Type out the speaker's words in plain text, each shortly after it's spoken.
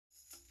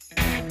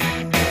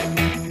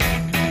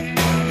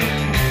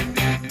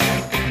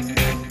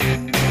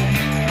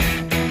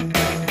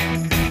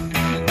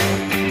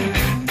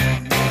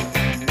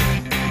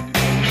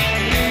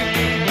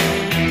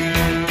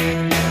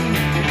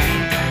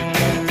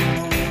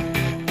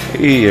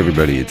Hey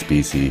everybody, it's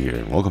BC here,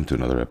 and welcome to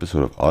another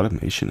episode of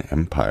Automation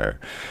Empire.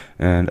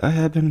 And I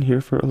have been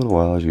here for a little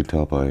while, as you can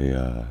tell by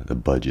the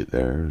budget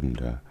there,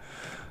 and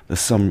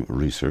some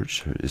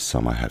research.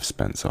 Some I have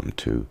spent some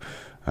too.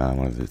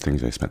 One of the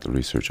things I spent the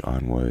research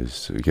on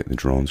was getting the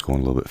drones going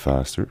a little bit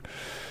faster.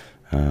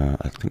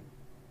 I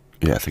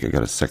think I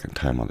got a second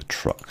time on the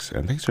trucks,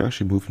 and things are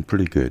actually moving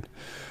pretty good.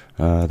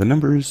 The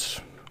numbers,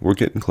 we're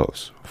getting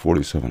close,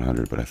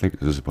 4,700, but I think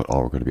this is about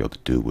all we're going to be able to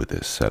do with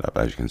this setup.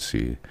 As you can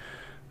see,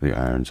 the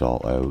iron's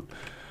all out.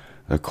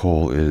 The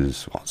coal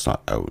is, well, it's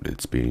not out,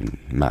 it's being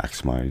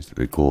maximized.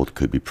 The gold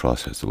could be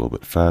processed a little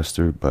bit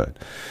faster, but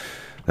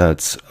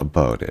that's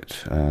about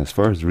it. As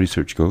far as the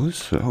research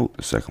goes, the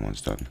second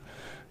one's done.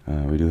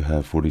 We do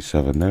have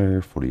 47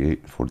 there,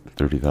 48,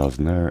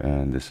 30,000 there,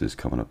 and this is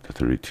coming up to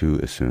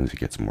 32 as soon as it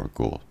gets more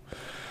gold.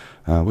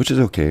 Which is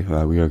okay.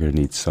 We are going to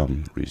need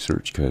some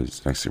research,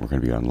 because next thing we're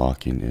going to be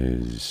unlocking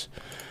is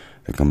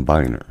the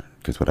combiner.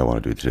 Because what I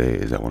want to do today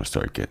is I want to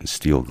start getting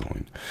steel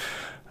going.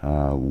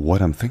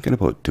 What I'm thinking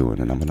about doing,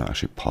 and I'm going to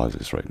actually pause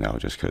this right now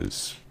just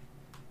because,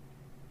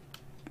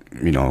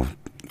 well,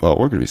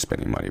 we're going to be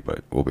spending money,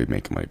 but we'll be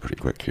making money pretty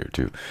quick here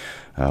too.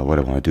 What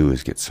I want to do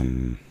is get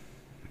some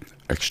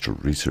extra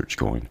research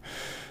going.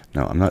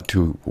 Now, I'm not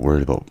too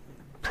worried about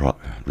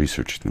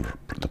researching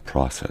the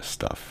process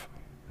stuff.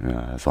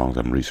 As long as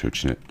I'm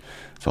researching it,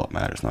 that's all that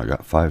matters. Now, I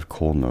got 5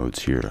 coal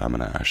nodes here. I'm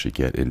going to actually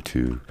get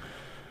into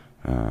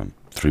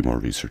 3 more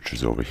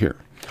researchers over here.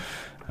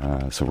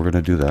 So we're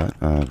going to do that.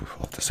 We'll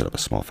have to set up a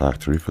small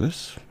factory for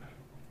this.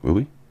 Will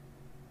we?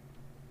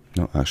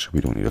 No, actually,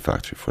 we don't need a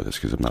factory for this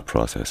because I'm not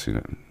processing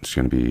it. It's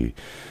going to be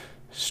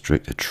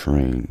straight to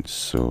trains.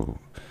 So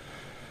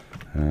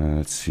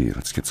let's see.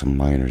 Let's get some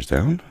miners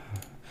down.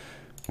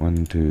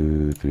 1,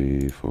 2,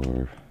 3,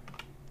 4.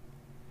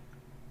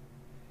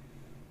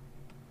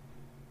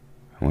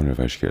 I wonder if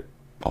I should get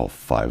all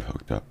 5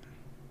 hooked up.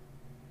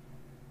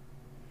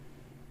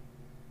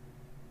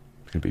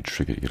 It's going to be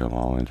tricky to get them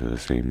all into the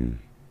same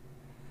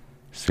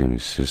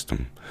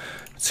system.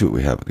 Let's see what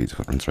we have with these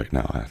ones right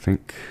now. I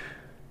think,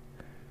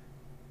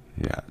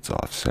 yeah, it's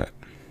offset.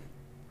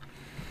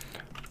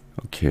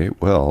 Okay,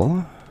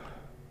 well,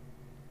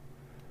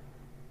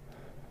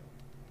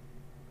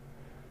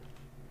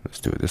 let's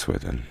do it this way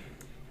then.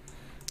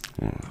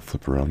 We'll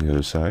flip around the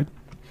other side.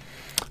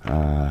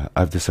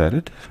 I've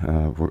decided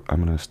I'm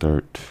going to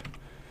start,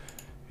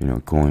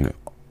 going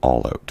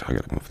all out. I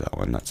got to move that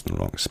one. That's in the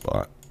wrong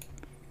spot.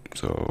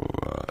 So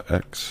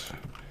X.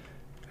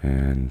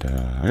 And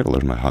I gotta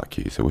learn my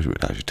hotkeys. I wish it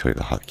would actually tell you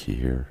the hotkey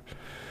here.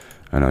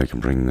 I know you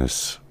can bring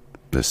this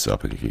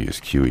up and you can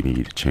use Q and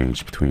E to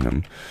change between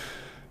them.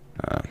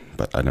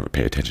 But I never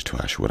pay attention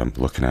to actually what I'm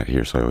looking at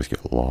here, so I always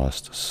get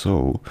lost.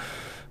 So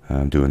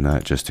I'm doing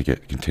that just to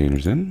get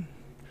containers in.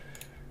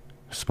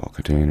 Small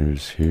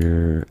containers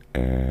here,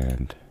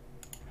 and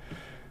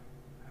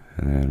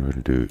then we're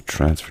gonna do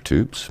transfer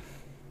tubes.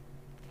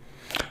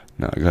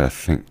 Now I gotta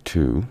think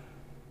too,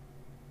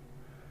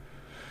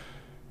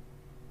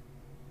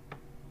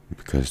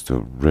 because the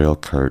rail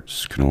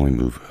carts can only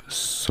move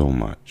so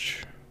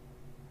much.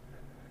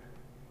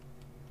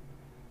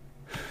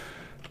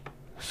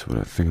 So what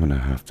I think I'm going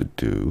to have to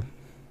do,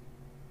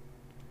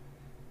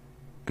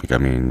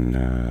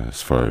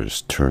 as far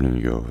as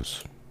turning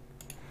goes,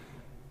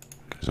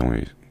 there's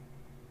only,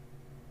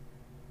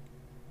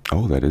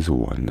 oh, that is a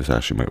 1. This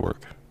actually might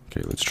work.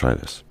 Okay, let's try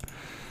this.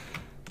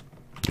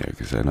 Yeah,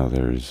 because I know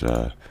there's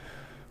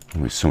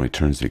only so many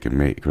turns they can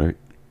make, right?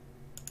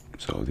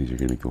 So these are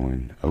going to be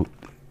going out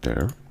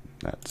there.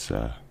 That's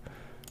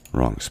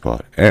wrong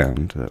spot,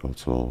 and that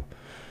also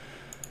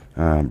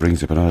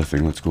brings up another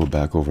thing. Let's go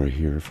back over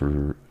here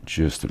for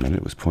just a minute.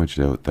 It was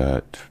pointed out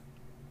that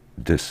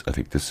I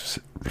think this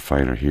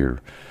refiner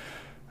here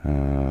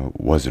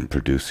wasn't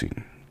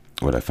producing.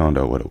 What I found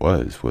out what it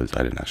was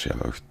I didn't actually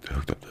have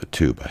hooked up to the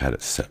tube. I had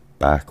it set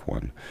back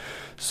one,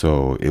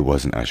 so it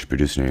wasn't actually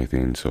producing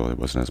anything, so there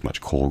wasn't as much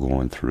coal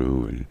going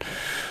through and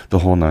the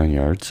whole 9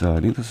 yards.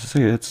 Needless to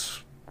say,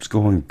 it's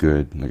going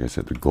good. Like I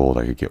said, the gold,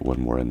 I could get 1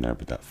 more in there,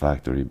 but that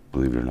factory,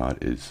 believe it or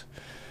not, is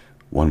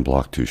 1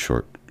 block too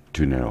short,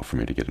 too narrow for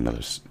me to get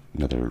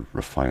another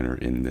refiner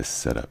in this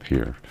setup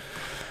here.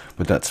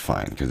 But that's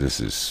fine, because this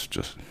is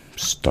just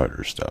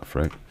starter stuff,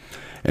 right?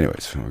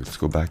 Anyways, let's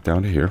go back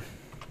down to here.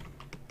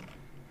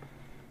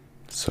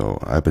 So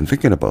I've been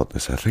thinking about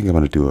this. I think I'm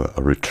going to do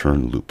a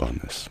return loop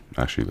on this.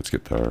 Actually, let's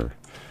get our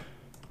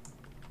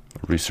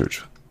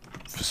research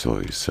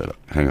facility set up.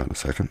 Hang on a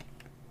second.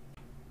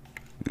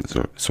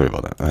 Sorry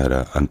about that. I had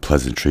an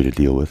unpleasantry to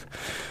deal with.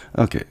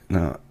 Okay,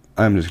 now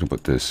I'm just going to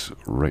put this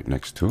right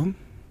next to him.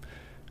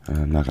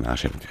 I'm not going to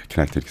actually have it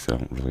connected because I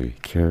don't really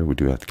care. We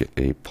do have to get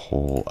a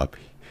pole up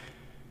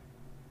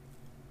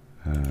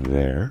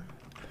there.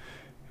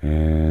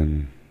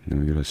 And then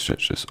we're going to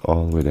stretch this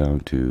all the way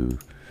down to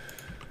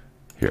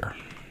here.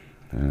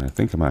 And I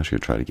think I'm actually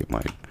going to try to get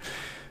my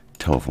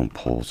telephone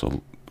poles,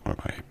 or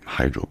my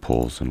hydro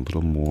poles, in a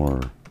little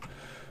more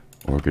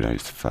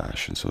organized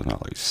fashion, so they're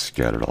not like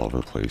scattered all over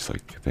the place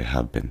like they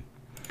have been.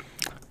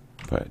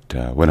 But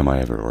when am I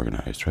ever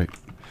organized, right?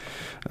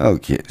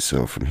 Okay,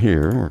 so from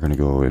here, we're going to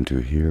go into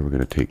here. We're going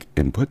to take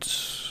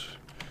inputs,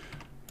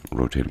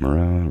 rotate them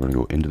around. We're going to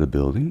go into the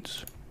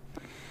buildings.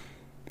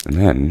 And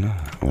then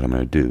what I'm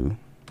going to do,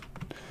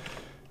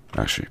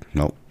 actually,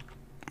 nope,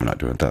 I'm not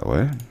doing it that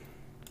way.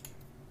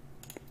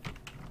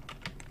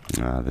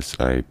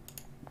 I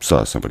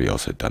saw somebody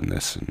else had done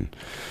this, and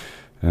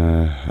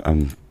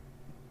I'm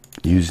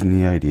using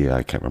the idea.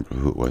 I can't remember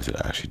who it was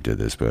that actually did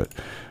this, but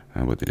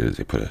what they did is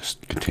they put a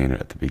container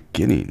at the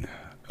beginning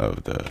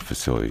of the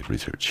facility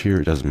research.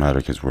 Here it doesn't matter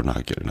because we're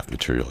not getting enough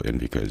material in,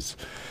 because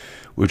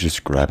we're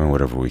just grabbing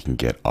whatever we can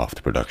get off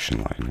the production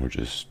line. We're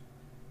just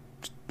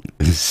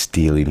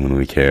stealing when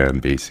we can,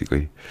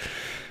 basically.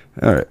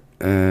 All right,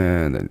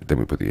 and then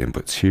we put the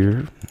inputs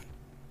here,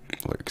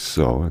 like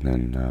so, and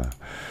then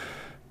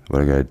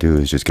what I gotta do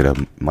is just get a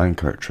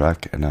minecart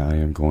track, and I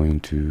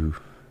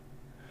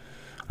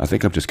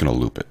think I'm just gonna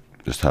loop it,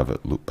 just have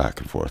it loop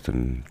back and forth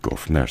and go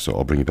from there. So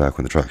I'll bring you back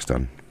when the track's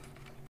done.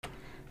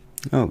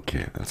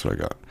 Okay, that's what I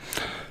got.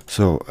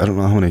 So I don't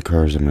know how many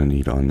cars I'm gonna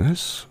need on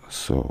this,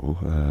 so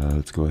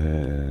let's go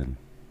ahead and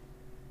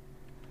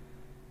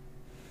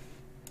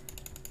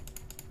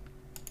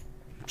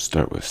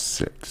start with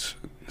 6.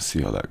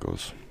 See how that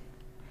goes.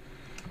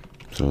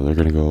 So they're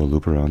gonna go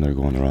loop around. They're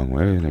going the wrong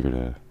way, and they're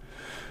gonna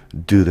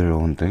do their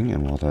own thing.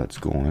 And while that's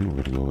going,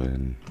 we're gonna go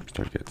and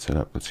start getting set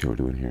up. Let's see what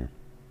we're doing here.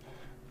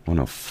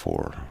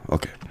 104.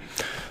 Okay.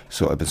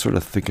 So I've been sort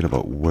of thinking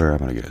about where I'm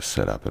gonna get it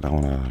set up, and I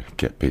want to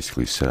get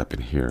basically set up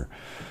in here.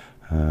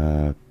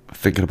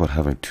 Thinking about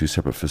having 2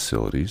 separate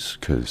facilities,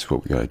 because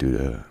what we're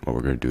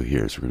gonna do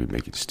here is we're gonna be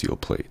making steel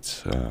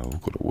plates. We'll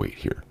go to weight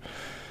here.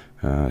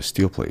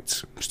 Steel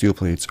plates. Steel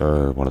plates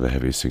are one of the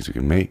heaviest things we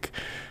can make.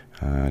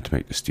 To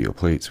make the steel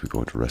plates, we go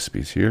into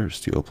recipes here.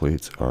 Steel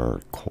plates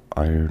are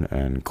iron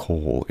and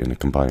coal in a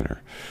combiner,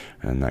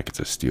 and that gets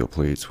us steel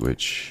plates,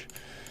 which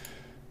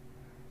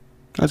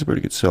that's a pretty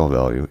good sell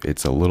value.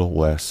 It's a little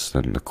less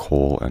than the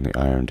coal and the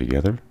iron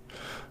together,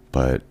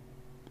 but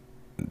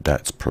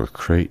that's per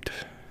crate,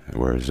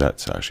 whereas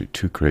that's actually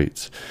 2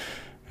 crates,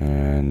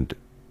 and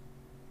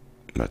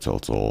that's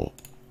also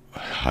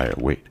higher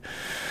weight.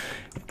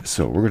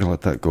 So we're going to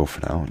let that go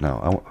for now. Now,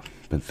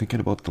 I've been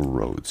thinking about the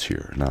roads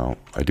here. Now,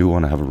 I do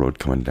want to have a road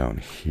coming down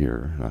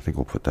here, and I think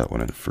we'll put that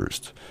one in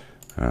first.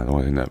 The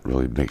only thing that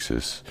really makes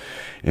this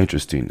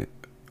interesting,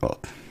 well,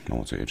 I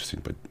won't say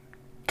interesting, but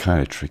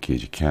kind of tricky,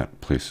 is you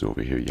can't place it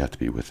over here. You have to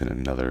be within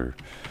another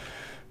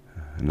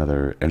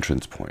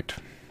entrance point.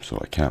 So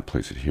I can't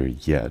place it here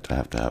yet. I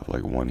have to have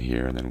like one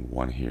here and then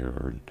one here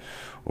or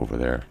over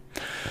there.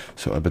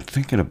 So I've been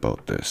thinking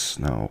about this.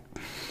 Now,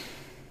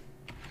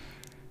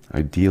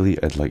 ideally,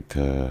 I'd like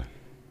to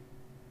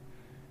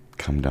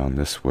come down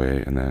this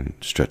way and then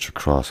stretch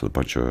across with a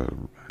bunch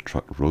of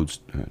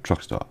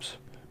truck stops,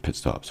 pit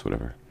stops,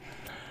 whatever.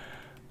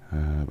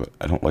 But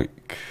I don't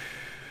like.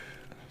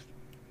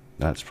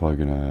 That's probably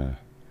gonna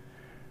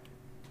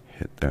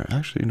hit there.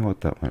 Actually, you know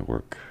what? That might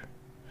work.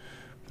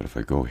 But if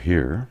I go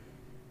here,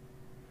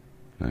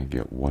 I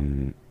get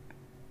one,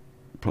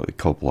 probably a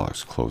couple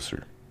blocks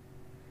closer.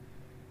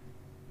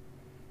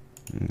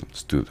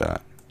 Let's do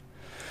that.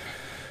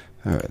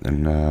 Alright,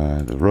 then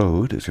the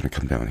road is going to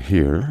come down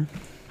here,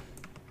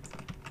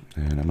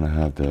 and I'm going to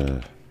have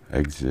the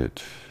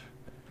exit,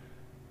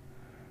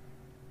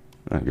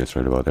 I guess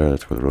right about there.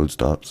 That's where the road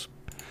stops.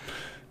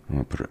 I'm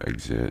going to put our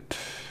exit,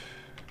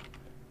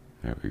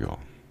 there we go.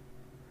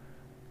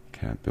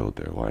 Can't build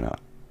there, why not?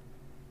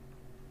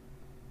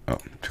 Oh,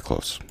 too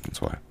close,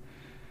 that's why.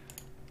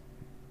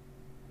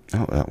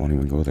 Oh, that won't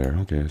even go there.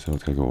 Okay, so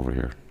it's going to go over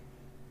here.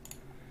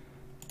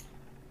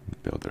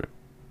 Build there.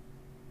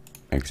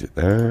 Exit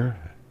there,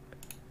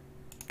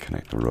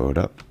 connect the road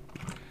up,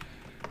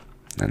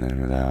 and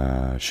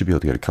then should be able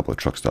to get a couple of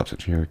truck stops in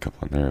here, a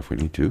couple in there if we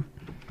need to.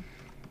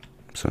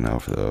 So now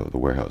for the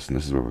warehouse, and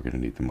this is where we're going to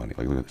need the money.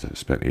 Like, look at this, I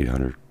spent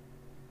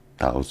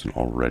 800,000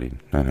 already,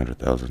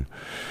 900,000,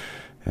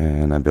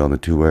 and I'm building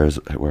 2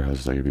 warehouses.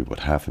 That are going to be about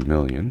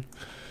 $500,000.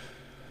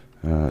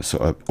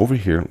 So over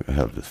here, I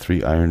have the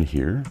 3 iron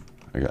here.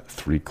 I got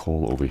 3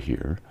 coal over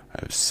here.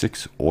 I have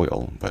 6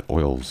 oil, but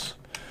oil's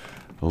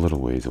a little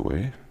ways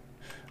away.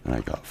 And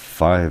I got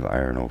 5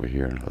 iron over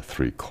here and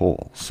 3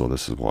 coal. So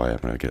this is why I'm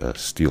going to get a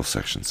steel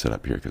section set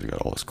up here, because I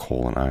got all this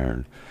coal and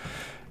iron.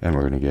 And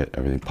we're going to get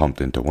everything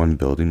pumped into one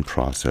building,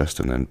 processed,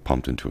 and then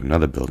pumped into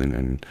another building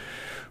and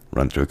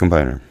run through a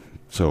combiner.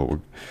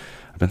 So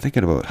I've been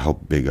thinking about how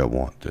big I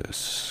want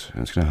this.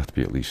 And it's going to have to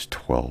be at least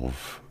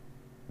 12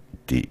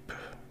 deep.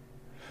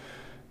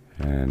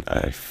 And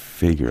I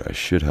figure I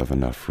should have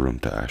enough room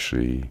to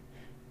actually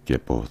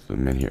get both of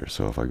them in here.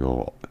 So if I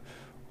go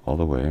all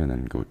the way and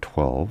then go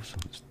 12, so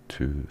it's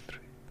 2, 3,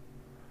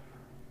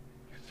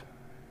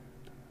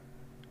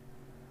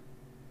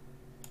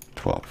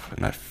 12,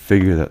 and I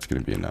figure that's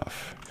going to be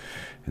enough,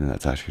 and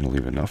that's actually going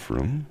to leave enough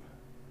room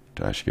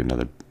to actually get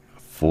another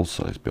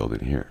full-size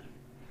building here.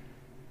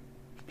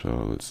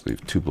 So let's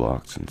leave 2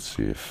 blocks and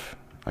see if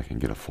I can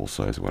get a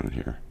full-size one in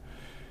here,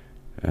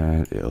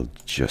 and it'll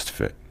just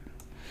fit.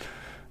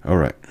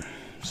 Alright,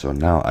 So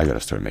now I got to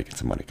start making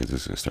some money because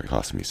this is going to start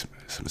costing me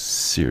some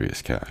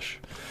serious cash.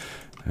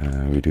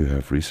 We do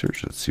have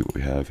research. Let's see what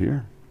we have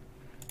here.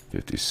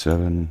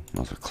 57. I'll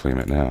also claim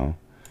it now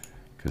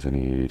because I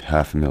need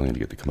 $500,000 to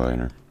get the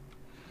combiner.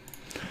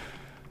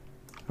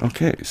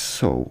 Okay,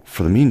 so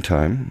for the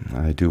meantime,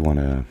 I do want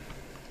to...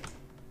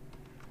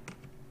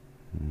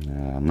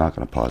 I'm not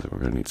going to pause it. We're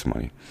going to need some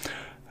money.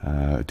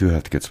 I do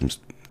have to get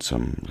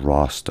some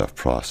raw stuff,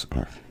 process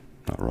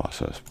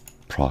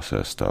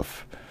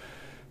stuff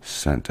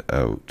sent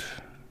out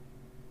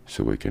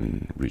so we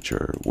can reach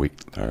our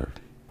weight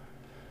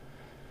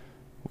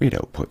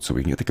output so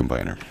we can get the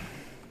combiner.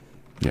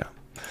 Yeah.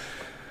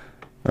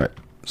 Alright,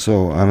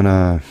 so I'm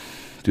gonna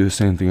do the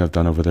same thing I've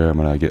done over there. I'm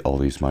gonna get all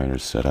these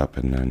miners set up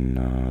and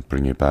then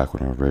bring it back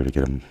when we're ready to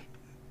get them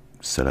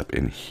set up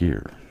in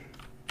here.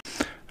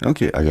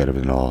 Okay, I got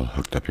everything all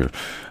hooked up here.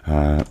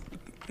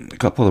 A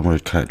couple of them were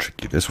kind of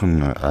tricky. This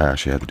one, I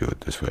actually had to do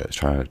it this way. I was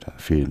trying to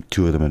feed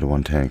 2 of them into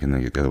one tank and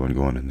then get the other one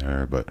going in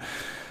there, but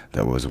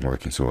that wasn't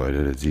working. So what I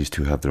did is these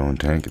 2 have their own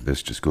tank.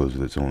 This just goes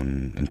with its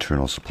own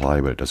internal supply,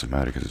 but it doesn't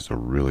matter because it's a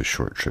really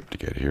short trip to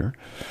get here.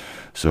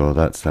 So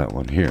that's that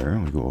one here.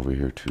 We go over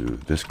here to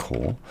this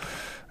coal.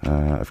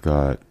 I've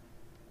got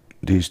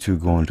these 2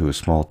 going to a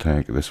small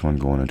tank, this one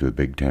going into a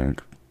big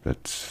tank.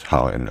 That's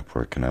how I ended up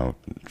working out.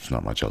 There's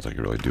not much else I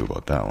can really do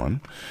about that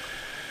one.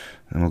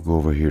 And we'll go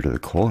over here to the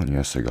coal, and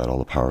yes, I got all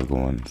the power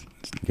going,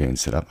 getting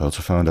set up. I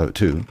also found out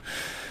too,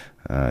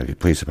 if you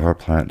place a power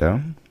plant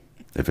down,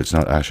 if it's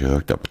not actually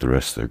hooked up with the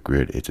rest of the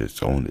grid, it's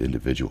its own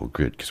individual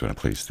grid. Because when I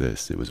placed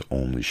this, it was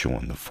only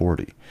showing the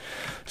 40.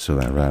 So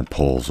then I ran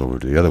poles over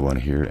to the other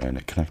one here, and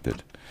it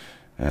connected.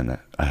 And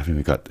I haven't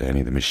even got any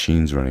of the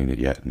machines running it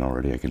yet, and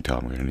already I can tell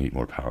I'm going to need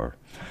more power.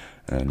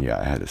 And yeah,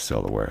 I had to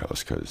sell the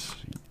warehouse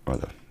or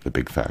the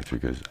big factory,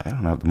 because I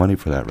don't have the money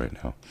for that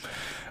right now.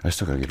 I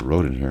still got to get a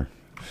road in here.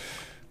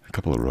 A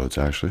couple of roads,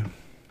 actually.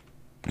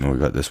 Oh, we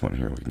got this one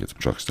here. We can get some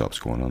truck stops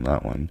going on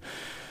that one.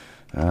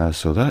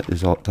 So that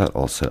is all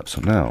set up.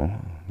 So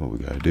now, what we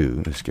got to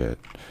do is get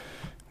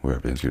where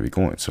everything's going to be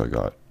going. So I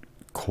got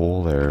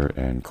coal there,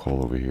 and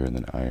coal over here, and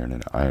then iron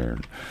and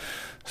iron.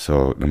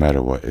 So no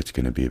matter what, it's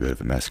going to be a bit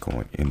of a mess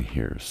going in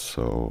here.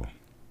 So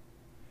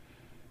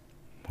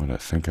what I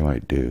think I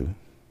might do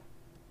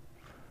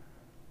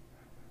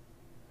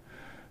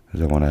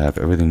is I want to have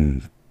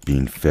everything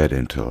being fed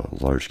into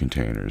large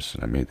containers.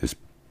 And I made this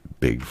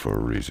big for a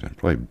reason.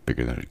 Probably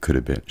bigger than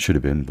it should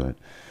have been, but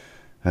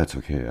that's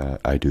okay.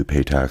 I do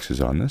pay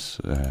taxes on this.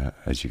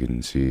 As you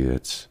can see,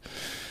 it's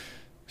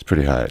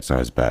pretty high. It's not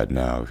as bad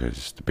now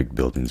because the big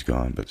building's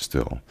gone, but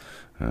still,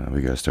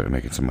 we gotta start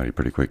making some money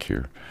pretty quick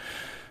here.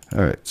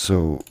 All right,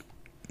 so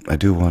I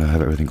do want to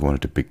have everything going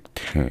into big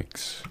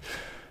tanks.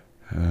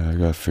 I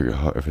gotta figure out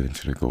how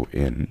everything's gonna go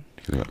in.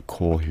 Because I got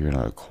coal here, and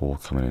I got coal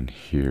coming in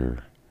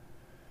here.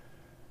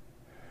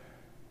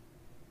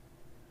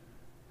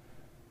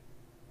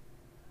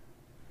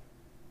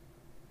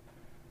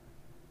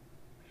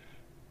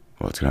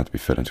 Well, it's going to have to be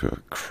fed into a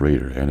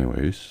crater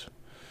anyways.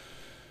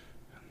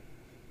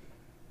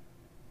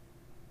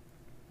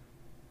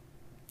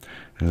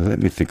 Now, let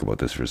me think about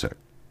this for a sec.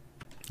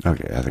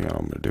 Okay, I think I know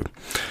what I'm going to do.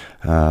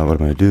 What I'm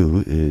going to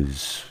do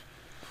is...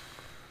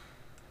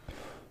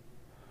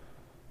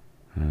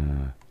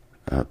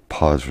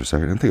 pause for a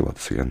second and think about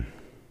this again.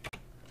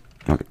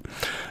 Okay.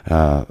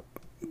 The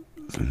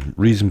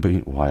reason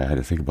being why I had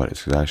to think about it is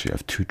because I actually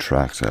have 2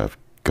 tracks that have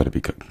got to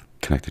be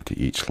connected to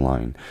each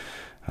line.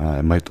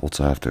 I might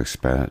also have to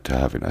expand it to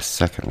having a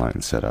second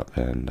line set up,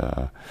 and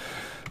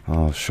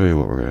I'll show you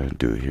what we're going to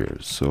do here.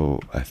 So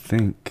I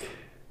think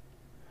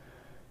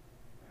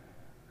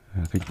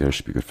there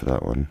should be good for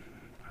that one.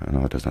 I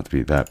know it doesn't have to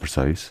be that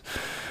precise.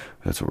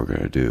 That's what we're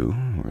going to do.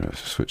 We're going to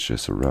switch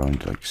this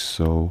around like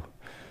so.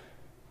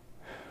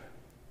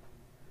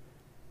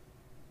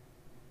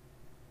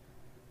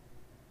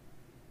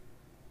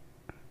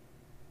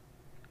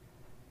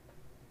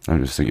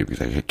 I'm just thinking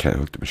because I can't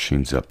hook the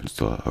machines up and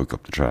still hook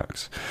up the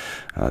tracks.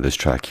 This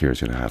track here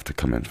is going to have to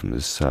come in from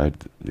this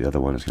side. The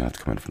other one is going to have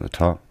to come in from the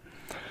top.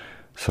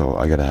 So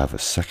I got to have a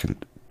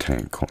second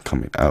tank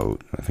coming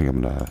out. I think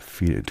I'm going to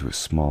feed it into a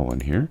small one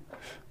here.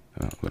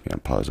 Let me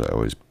unpause. I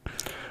always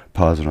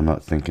pause when I'm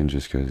not thinking,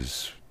 just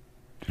because,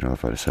 you know,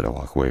 if I said I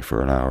walk away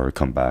for an hour,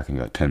 come back and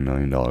got $10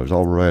 million,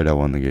 all right, I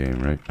won the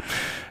game, right?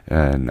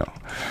 No.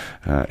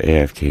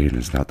 AFK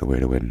is not the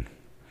way to win.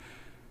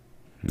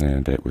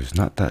 And it was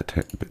not that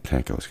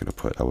tank I was going to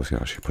put. I was going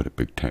to actually put a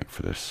big tank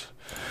for this.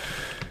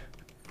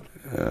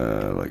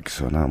 Like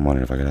so. Now I'm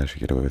wondering if I could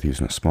actually get away with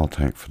using a small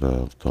tank for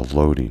the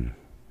loading.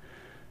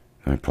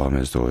 The only problem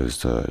is though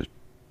is the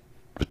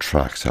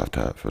tracks have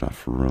to have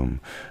enough room.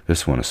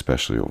 This one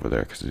especially over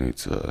there because it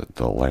needs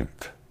the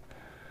length.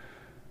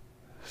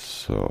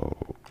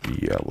 So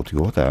yeah, we'll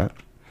go with that.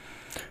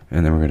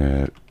 And then we're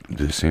going to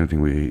do the same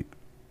thing we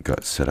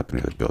got set up in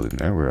the other building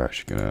there. We're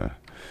actually going to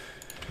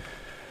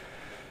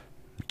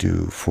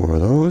do 4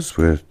 of those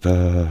with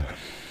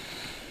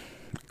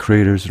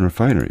craters and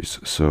refineries.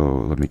 So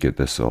let me get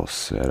this all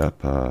set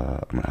up. I'm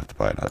gonna have to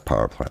buy another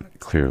power plant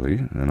clearly,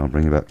 and then I'll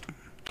bring you back.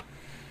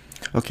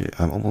 Okay,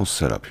 I'm almost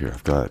set up here.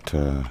 I've got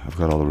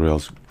all the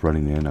rails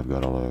running in. I've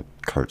got all the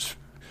carts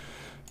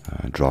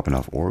dropping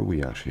off ore.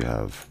 We actually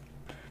have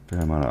a fair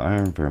amount of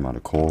iron, fair amount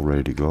of coal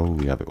ready to go.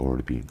 We have it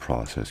already being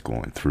processed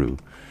going through.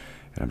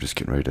 And I'm just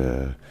getting ready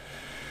to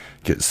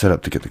get set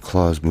up to get the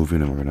claws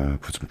moving, and we're gonna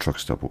put some truck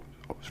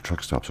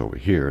stops over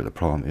here. The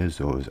problem is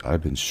though, is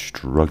I've been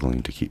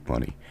struggling to keep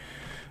money.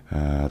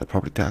 The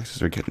property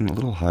taxes are getting a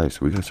little high,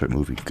 so we gotta start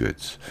moving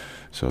goods.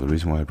 So the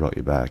reason why I brought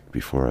you back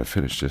before I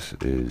finish this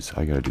is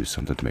I gotta do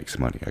something to make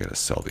some money. I gotta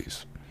sell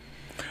these.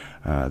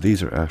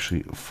 These are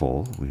actually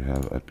full.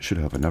 I should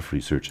have enough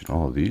research in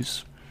all of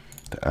these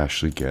to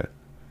actually get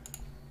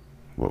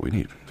what we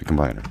need, the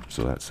combiner.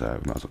 So that's we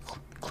might as well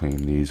claim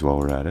these while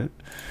we're at it.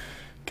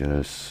 Get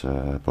us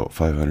about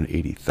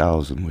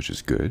 580,000, which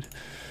is good.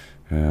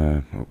 We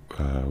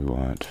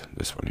want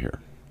this one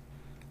here.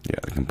 Yeah,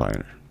 the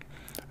combiner.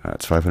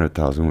 It's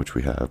 500,000, which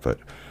we have, but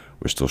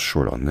we're still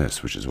short on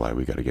this, which is why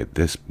we got to get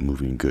this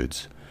moving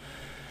goods.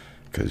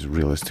 Because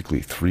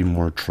realistically, 3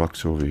 more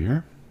trucks over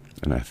here,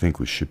 and I think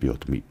we should be able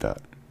to meet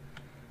that.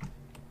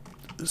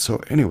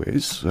 So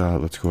anyways,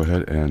 let's go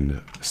ahead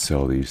and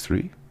sell these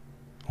 3.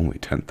 Only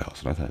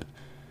 10,000, I thought.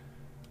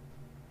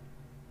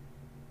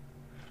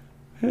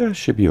 Yeah,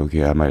 should be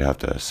okay. I might have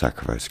to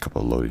sacrifice a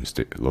couple of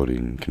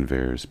loading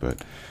conveyors,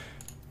 but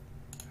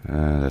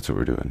that's what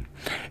we're doing.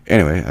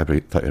 Anyway, I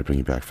thought I'd bring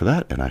you back for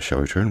that, and I shall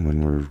return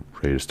when we're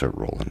ready to start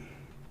rolling.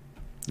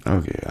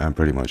 Okay, I'm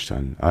pretty much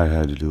done. I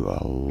had to do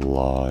a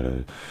lot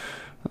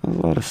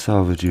of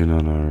salvaging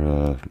on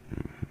our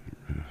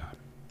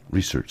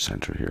research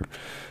center here.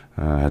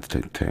 I had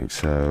to take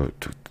tanks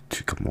out,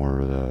 took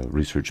more of the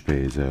research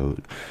bays out,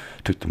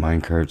 took the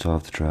mine carts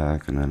off the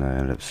track, and then I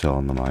ended up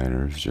selling the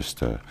miners just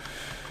to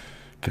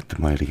get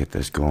the money to get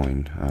this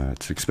going.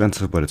 It's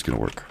expensive, but it's going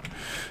to work.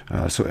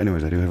 So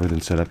anyways, I do have everything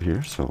set up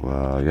here.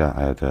 So yeah,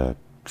 I had to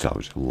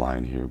salvage the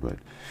line here, but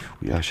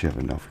we actually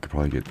have enough. We could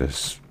probably get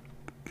this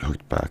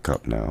hooked back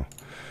up now,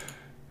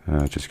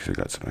 just because I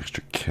got some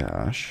extra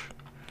cash.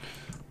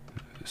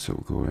 So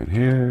we'll go in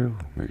here,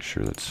 make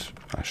sure that's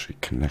actually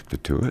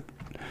connected to it.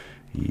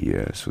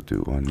 Yes, we'll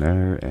do one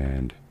there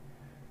and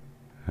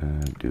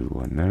do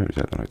one there. Is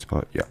that the right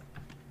spot? Yeah.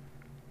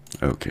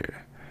 Okay.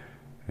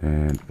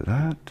 And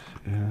that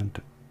and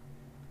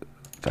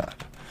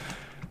that.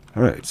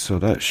 Alright, so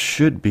that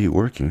should be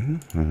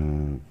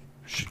working.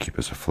 Should keep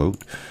us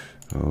afloat.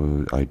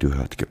 I do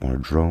have to get more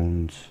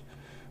drones.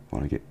 I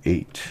want to get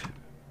 8.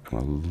 I'm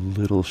a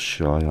little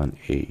shy on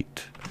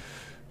 8.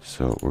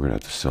 So we're going to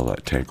have to sell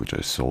that tank, which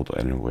I sold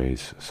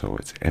anyways. So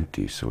it's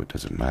empty, so it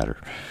doesn't matter.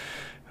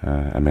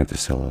 I meant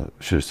to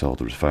should have sold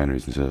the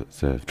refineries instead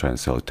of trying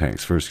to sell the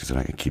tanks first, because then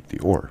I can keep the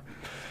ore.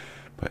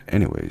 But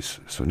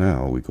anyways, so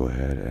now we go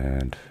ahead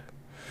and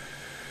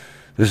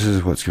this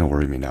is what's going to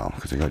worry me now,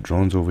 because I got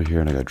drones over here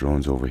and I got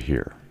drones over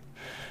here.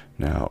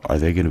 Now, are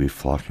they going to be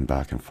flocking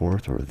back and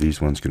forth, or are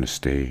these ones going to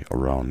stay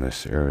around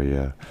this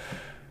area,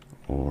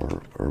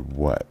 or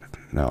what?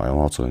 Now, I'm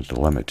also in a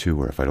dilemma too,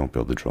 where if I don't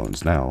build the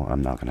drones now,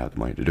 I'm not going to have the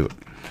money to do it.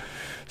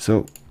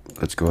 So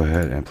let's go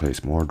ahead and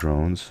place more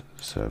drones.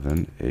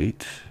 7,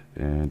 8,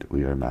 and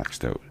we are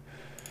maxed out.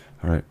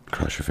 Alright,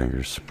 cross your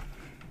fingers.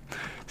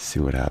 See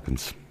what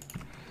happens.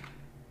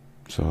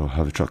 So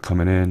have a truck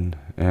coming in,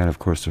 and of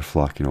course they're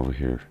flocking over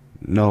here.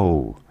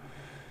 No!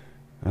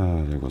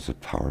 Oh, there goes the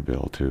power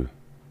bill too.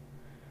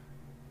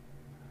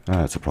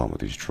 That's a problem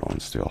with these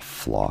drones. They all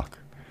flock.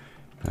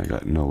 I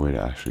got no way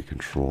to actually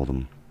control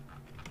them.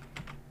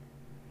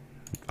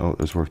 Oh,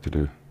 there's work to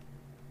do.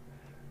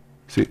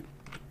 See?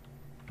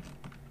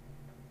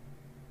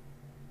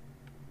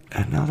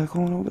 And now they're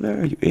going over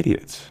there, you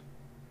idiots.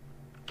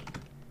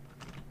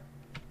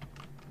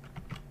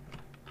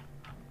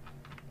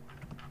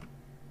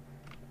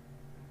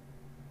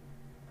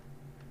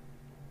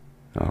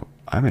 Oh,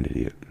 I'm an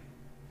idiot.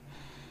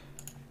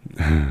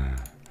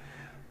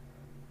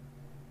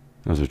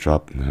 Those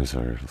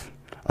are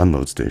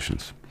unload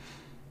stations.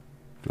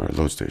 Or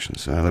load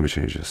stations. Let me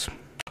change this.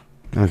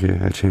 Okay,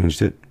 I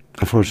changed it.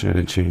 Unfortunately,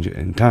 I didn't change it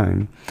in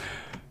time.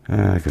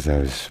 Because I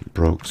was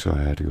broke, so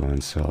I had to go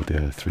and sell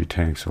the 3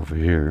 tanks over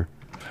here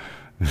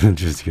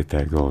just to get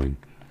that going.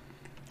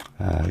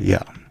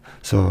 Yeah,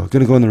 so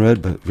gonna go in the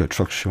red, but we've got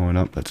trucks showing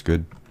up. That's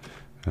good.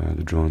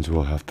 The drones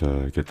will have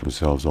to get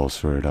themselves all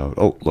sorted out.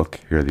 Oh,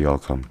 look, here they all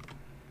come.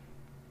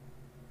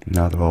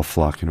 Now they're all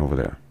flocking over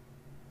there,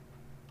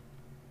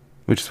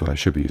 which is why I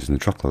should be using the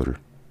truck loader.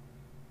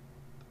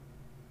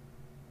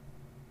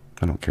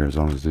 I don't care as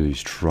long as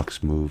these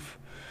trucks move.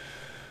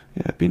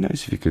 Yeah, it'd be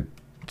nice if you could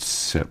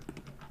set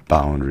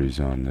boundaries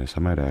on this.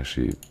 I might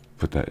actually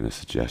put that in a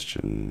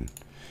suggestion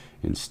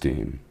in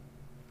Steam.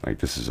 Like,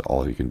 this is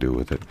all you can do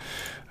with it.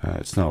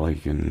 It's not like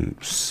you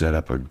can set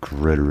up a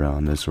grid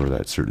around this, or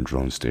that certain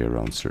drones stay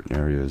around certain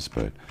areas,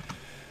 but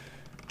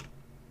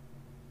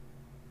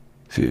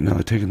see, now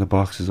they're taking the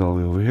boxes all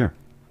the way over here.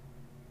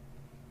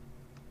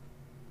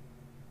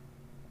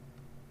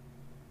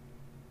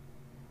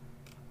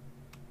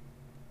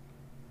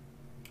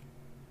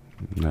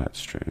 That's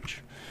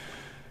strange.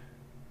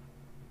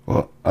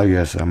 Well, I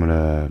guess I'm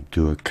gonna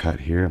do a cut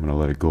here. I'm gonna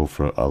let it go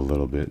for a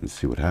little bit and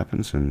see what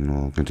happens, and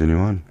we'll continue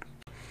on.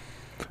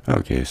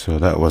 Okay, so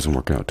that wasn't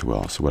working out too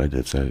well. So what I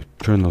did is I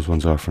turned those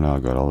ones off for now. I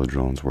got all the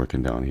drones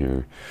working down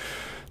here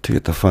to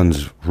get the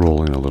funds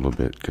rolling a little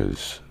bit,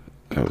 because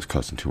that was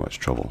causing too much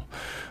trouble.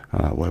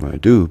 What I'm going to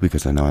do,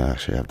 because I know I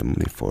actually have the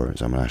money for it,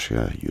 is I'm actually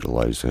going to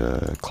utilize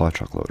a claw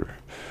truck loader.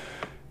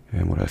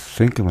 And what I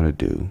think I'm going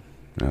to do,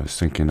 I was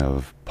thinking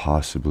of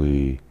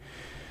possibly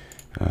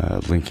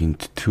linking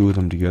two of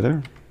them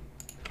together.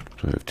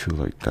 So I have two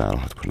like that. I'll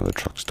have to put another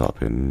truck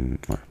stop in,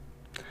 or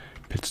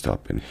pit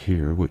stop in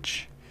here,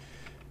 which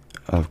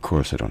of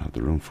course I don't have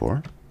the room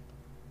for.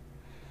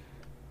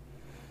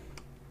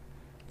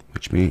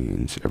 Which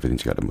means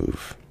everything's got to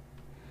move.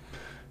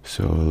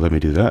 So let me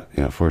do that.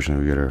 Yeah,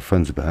 fortunately we get our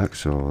funds back,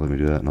 so let me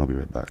do that and I'll be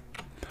right back.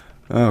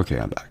 Okay,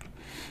 I'm back.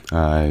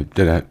 I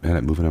ended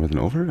up moving everything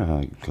over.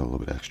 I got a little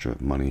bit extra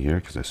money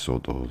here because I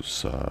sold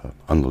those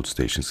unload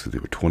stations because they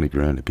were 20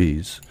 grand a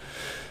piece.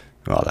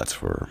 Well, that's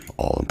for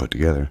all of them put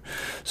together.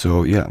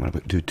 So yeah, I'm going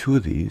to do two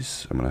of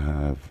these. I'm going to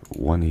have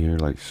one here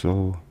like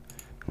so,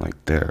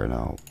 like there.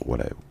 Now,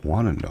 what I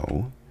want to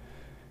know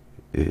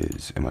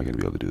is, am I going to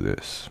be able to do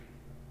this?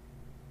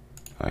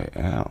 I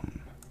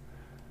am.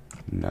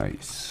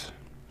 Nice.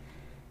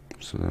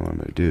 So then what I'm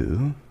going to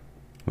do,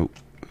 oh,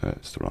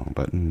 that's the wrong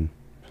button.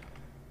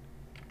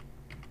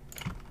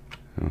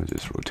 I'll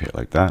just rotate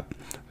like that.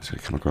 It's going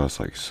to come across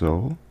like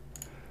so.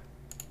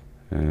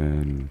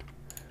 And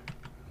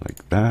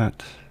like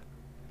that.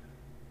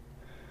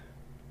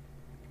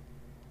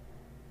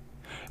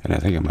 And I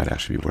think it might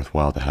actually be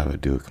worthwhile to have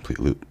it do a complete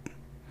loop.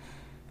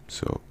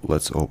 So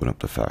let's open up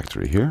the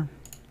factory here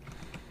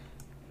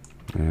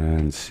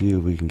and see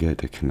if we can get it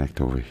to connect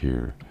over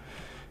here.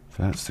 If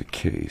that's the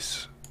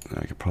case,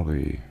 I could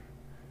probably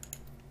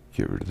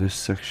get rid of this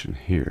section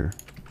here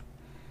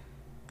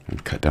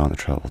and cut down the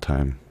travel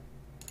time.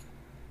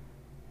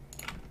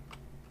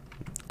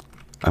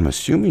 I'm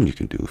assuming you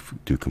can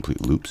do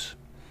complete loops.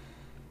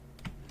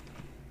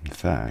 In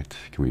fact,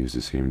 can we use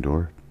the same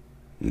door?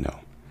 No.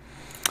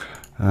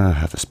 I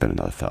have to spend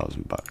another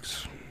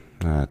 $1,000.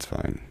 That's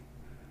fine.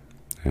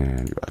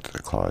 And go back to the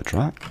claw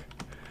truck.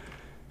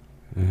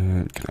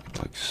 And connect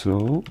like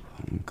so.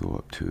 And go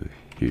up to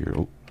here.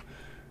 Oh,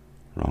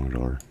 wrong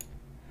door.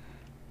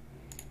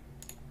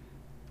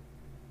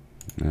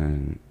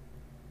 And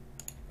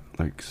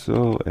like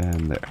so,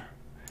 and there.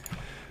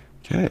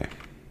 Okay.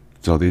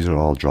 So these are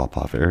all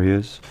drop-off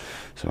areas,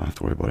 so I don't have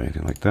to worry about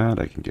anything like that.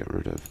 I can get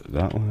rid of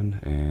that one,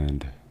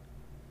 and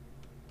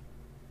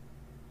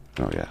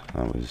oh yeah,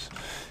 that was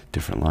a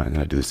different line. And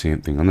I do the same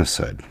thing on this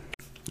side.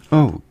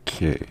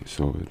 Okay,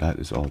 so that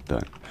is all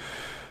done.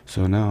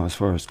 So now as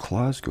far as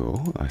claws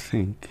go, I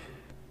think,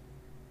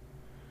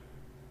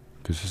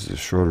 because this is a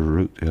shorter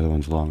route, the other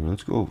one's longer,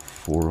 let's go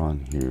 4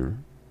 on here,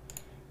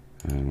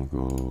 and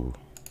we'll go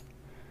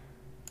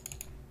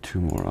 2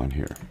 more on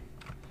here.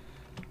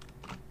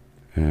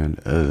 And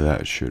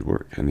that should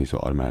work, and these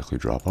will automatically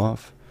drop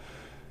off.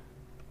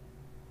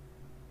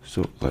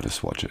 So let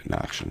us watch it in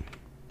action.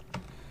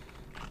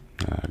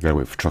 I gotta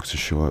wait for trucks to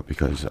show up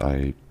because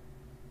I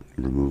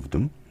removed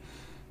them.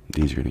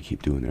 These are gonna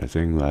keep doing their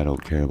thing. I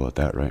don't care about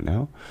that right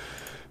now.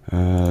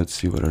 Let's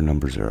see what our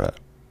numbers are at.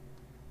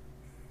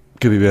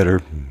 Could be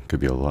better, could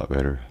be a lot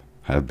better.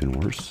 Have been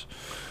worse.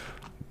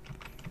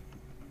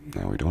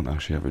 Now we don't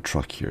actually have a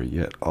truck here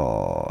yet.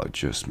 Oh, I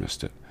just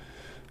missed it.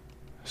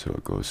 So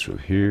it goes through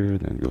here,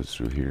 then it goes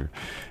through here.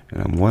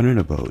 And I'm wondering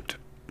about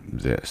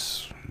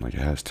this. Like, it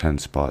has 10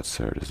 spots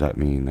there. Does that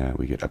mean that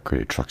we get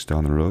upgraded trucks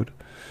down the road?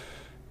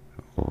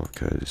 Or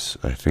because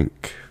I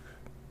think,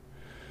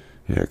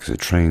 yeah, because the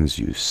trains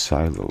use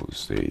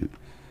silos. They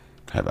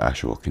have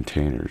actual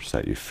containers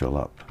that you fill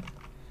up.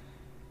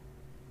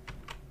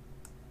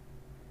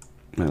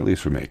 And at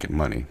least we're making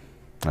money.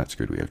 That's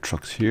good. We have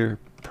trucks here.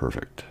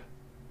 Perfect.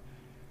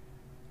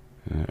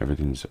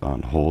 Everything's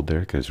on hold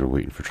there because we're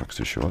waiting for trucks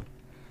to show up.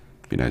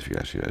 Be nice if we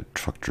actually had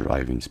truck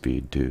driving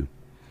speed too.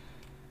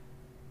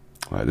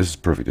 This is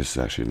perfect. This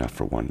is actually enough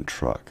for 1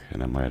 truck,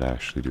 and I might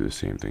actually do the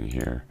same thing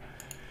here.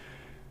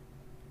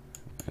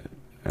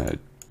 Add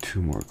 2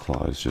 more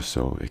claws just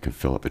so it can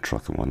fill up a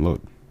truck in 1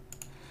 load.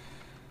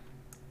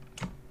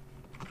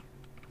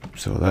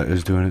 So that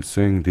is doing its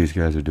thing. These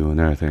guys are doing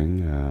their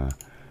thing.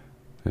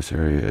 This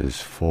area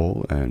is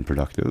full and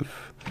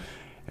productive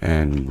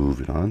and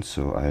moving on,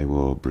 so I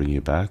will bring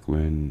you back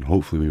when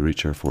hopefully we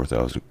reach our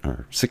 4,000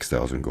 or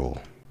 6,000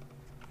 goal.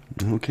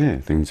 Okay,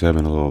 things have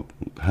been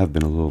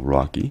a little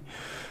rocky.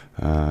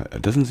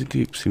 It doesn't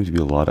seem to be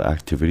a lot of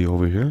activity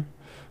over here,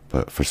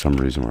 but for some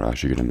reason we're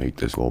actually going to make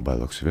this goal by the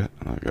looks of it.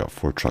 I got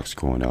 4 trucks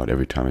going out.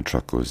 Every time a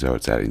truck goes out,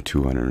 it's adding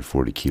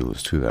 240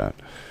 kilos to that,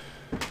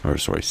 or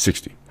sorry,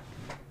 60.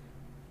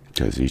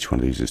 Because each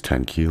one of these is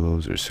 10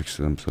 kilos, or 6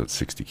 of them, so it's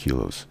 60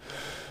 kilos.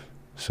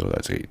 So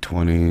that's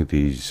 820.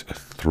 These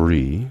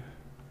 3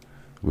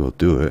 will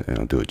do it, and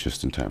I'll do it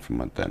just in time for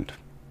month end,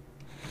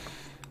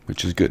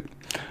 which is good.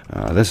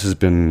 This has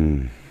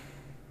been,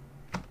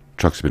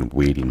 trucks have been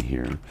waiting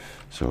here.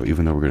 So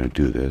even though we're going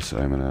to do this,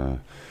 I'm going to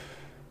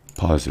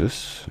pause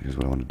this, because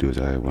what I want to do is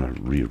I want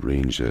to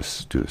rearrange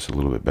this, do this a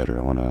little bit better.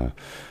 I want to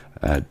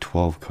add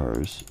 12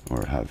 cars,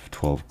 or have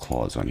 12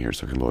 claws on here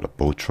so I can load up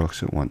both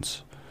trucks at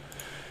once.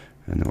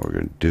 And then what we're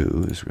going to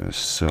do is we're going to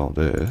sell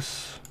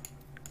this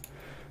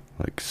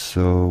like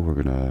so. We're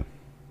going to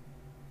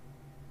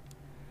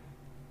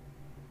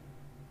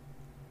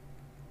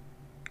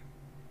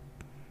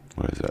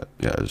what is that?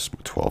 Yeah, there's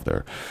 12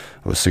 there.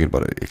 I was thinking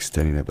about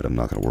extending it, but I'm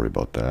not going to worry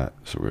about that.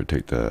 So we're going to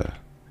take the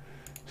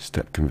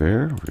step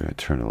conveyor, we're going to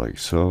turn it like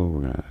so,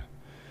 we're going to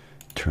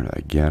turn it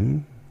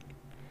again.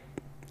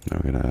 Now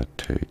we're going to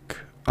take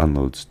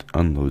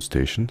unload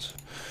stations,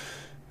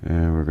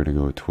 and we're going to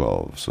go with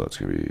 12. So that's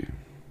going to be,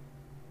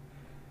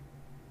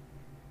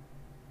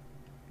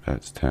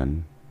 that's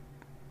 10.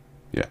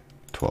 Yeah,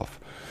 12.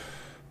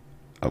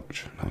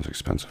 Ouch, that was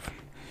expensive.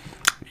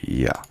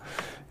 Yeah.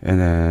 And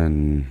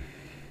then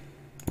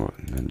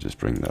just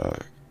bring the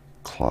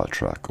claw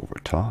track over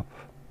top,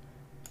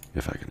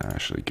 if I can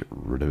actually get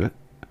rid of it.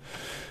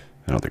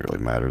 I don't think it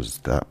really matters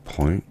at that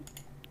point.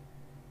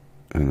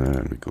 And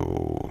then we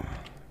go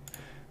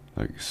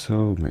like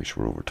so, make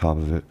sure we're over top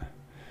of it.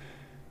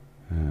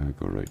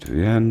 Go right to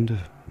the end,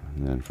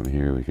 and then from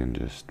here we can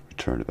just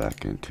return it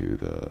back into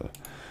the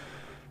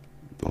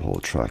whole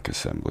track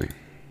assembly,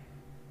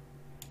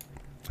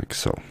 like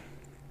so.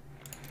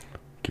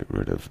 Get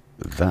rid of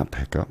that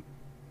pickup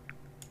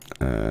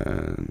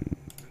and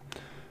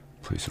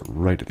place it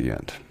right at the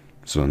end.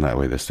 So in that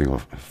way this thing will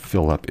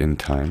fill up in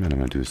time, and I'm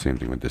going to do the same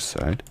thing with this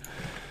side.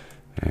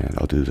 And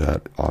I'll do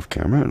that off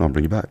camera and I'll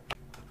bring you back.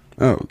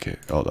 Okay,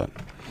 all done.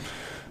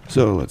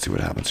 So let's see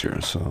what happens here.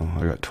 So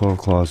I got 12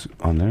 claws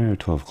on there,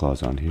 12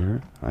 claws on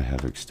here. I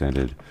have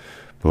extended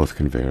both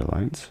conveyor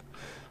lines,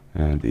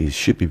 and these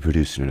should be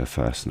producing at a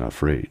fast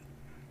enough rate,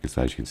 because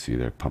as you can see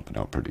they're pumping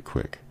out pretty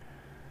quick.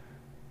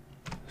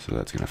 So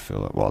that's going to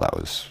fill up. Well, that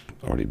was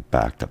already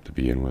backed up to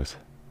begin with.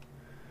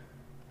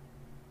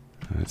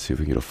 Let's see if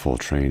we can get a full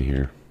train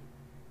here.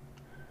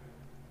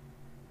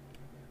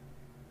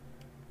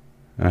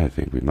 I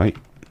think we might.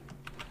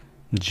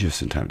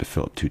 Just in time to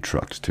fill up 2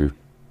 trucks too.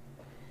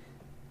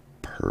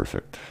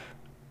 Perfect.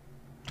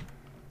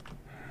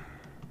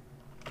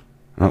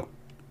 Oh,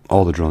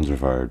 all the drones are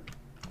fired.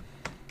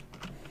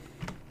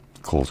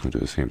 Cole's going to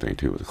do the same thing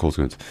too. Cole's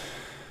going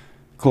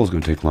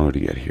to take longer to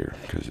get here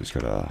because it's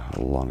got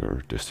a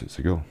longer distance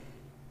to go.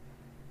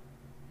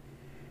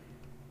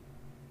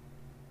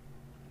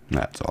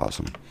 That's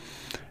awesome.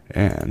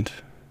 And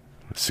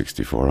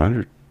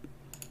 6,400.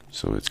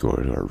 So let's go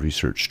to our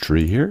research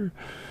tree here,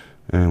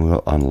 and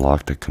we'll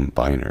unlock the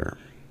combiner.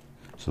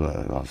 So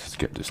that allows us to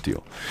get this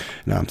deal.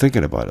 Now I'm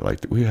thinking about it,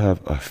 like we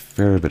have a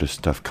fair bit of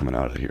stuff coming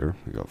out of here.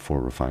 We got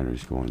 4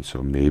 refineries going,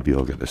 so maybe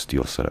I'll get the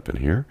steel set up in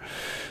here.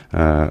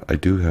 I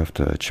do have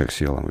to check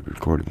see how long we've been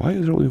recording. Why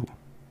is it only...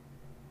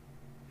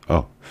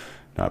 Oh,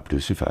 not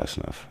producing fast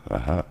enough.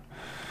 Aha.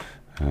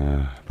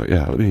 But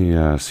yeah, let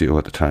me see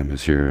what the time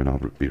is here, and I'll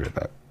be right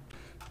back.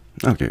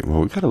 Okay,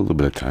 well, we've got a little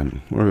bit of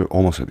time. We're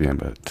almost at the end,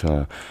 but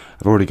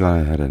I've already gone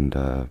ahead and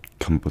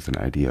come up with an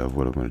idea of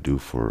what I'm going to do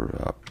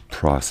for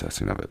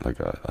processing of it, like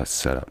a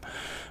setup.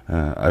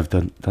 I've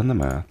done the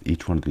math.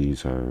 Each one of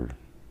these are...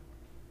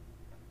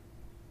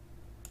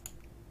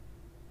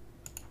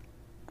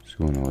 What's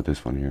going on with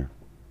this one here?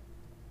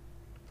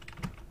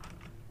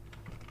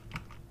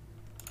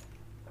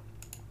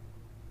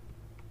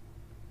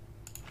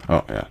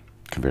 Oh, yeah.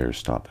 Conveyor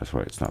stop. That's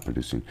why it's not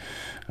producing.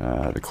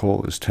 The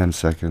coal is 10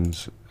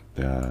 seconds.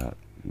 The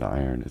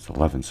iron is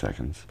 11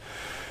 seconds.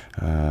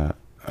 I've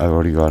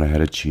already gone ahead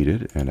and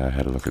cheated, and I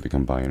had a look at the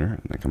combiner,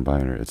 and the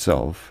combiner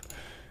itself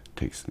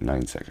takes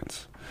 9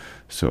 seconds.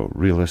 So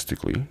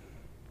realistically,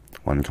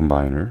 one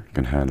combiner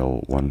can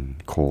handle 1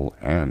 coal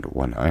and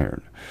 1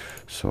 iron.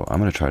 So I'm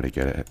going to try to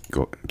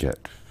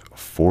get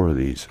 4 of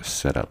these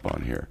set up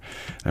on here.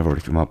 I've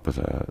already come up with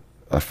a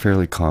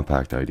fairly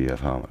compact idea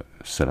of how I'm going to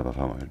set up of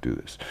how I'm going to do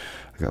this.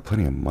 I got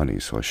plenty of money,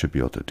 so I should be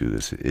able to do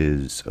this. It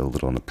is a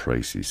little on the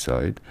pricey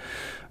side,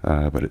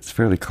 but it's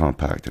fairly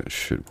compact and it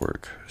should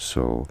work.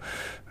 So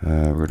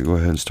we're going to go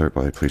ahead and start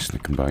by placing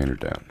the combiner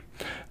down.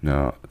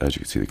 Now, as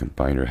you can see, the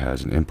combiner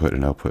has an input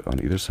and output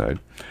on either side.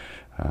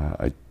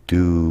 I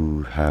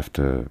do have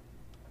to,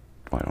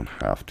 well, I don't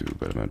have to,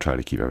 but I'm going to try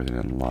to keep everything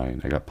in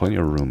line. I got plenty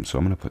of room, so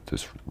I'm going to put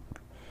this,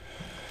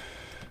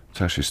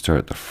 let's actually start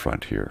at the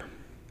front here.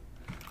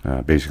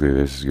 Basically,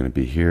 this is going to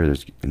be here.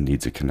 It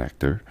needs a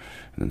connector,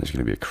 and then there's going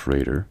to be a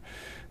crater,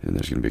 and then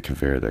there's going to be a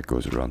conveyor that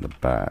goes around the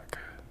back.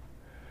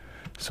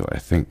 So I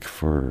think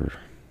for,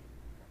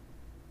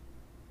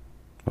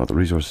 well, the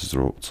resources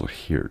are also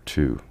here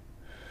too.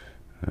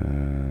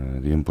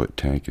 The input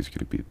tank is going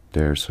to be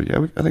there. So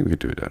yeah, I think we could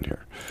do it down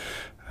here.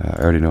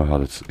 I already know how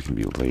this can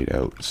be laid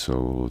out, so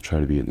we'll try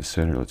to be in the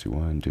center. Let's see,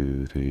 1,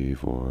 2, 3,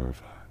 4,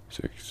 5,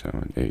 6,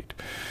 7, 8.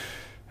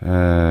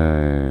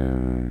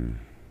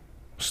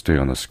 Stay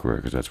on the square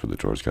because that's where the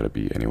door's got to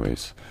be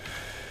anyways.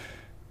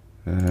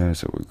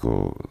 So we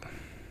go,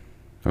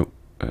 oh,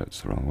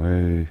 that's the wrong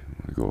way.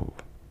 We go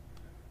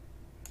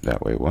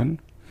that way 1,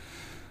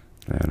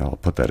 and I'll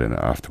put that in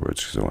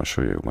afterwards because I want to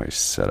show you my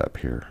setup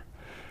here.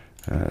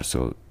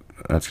 So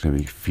that's going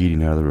to be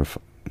feeding out of the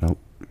nope,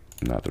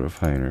 not the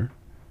refiner,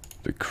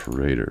 the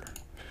crater,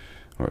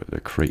 or the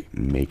crate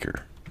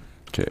maker.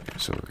 Okay,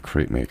 so the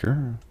crate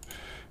maker,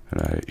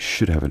 and I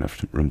should have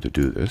enough room to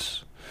do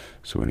this.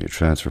 So we need a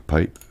transfer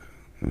pipe,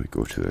 and we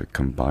go to the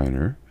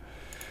combiner,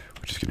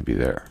 which is going to be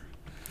there.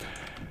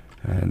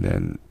 And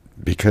then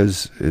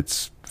because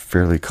it's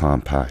fairly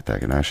compact, I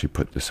can actually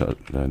put this out,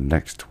 the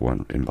next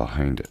one in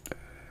behind it.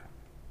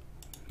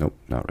 Nope,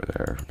 not right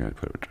there. We're going to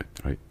put it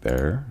right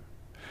there.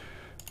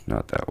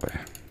 Not that way.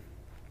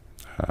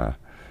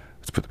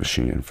 Let's put the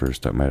machine in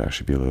first. That might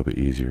actually be a little bit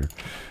easier.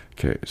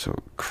 Okay, so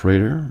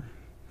crater.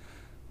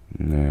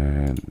 And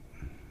then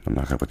I'm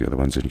not going to put the other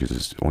ones in because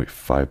it's only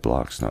 5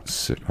 blocks, not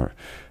 6, or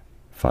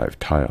 5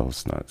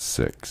 tiles, not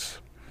 6.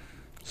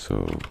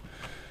 So,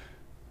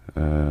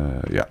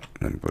 yeah,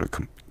 then go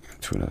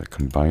to another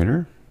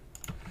combiner.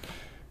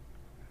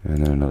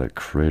 And then another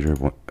crater,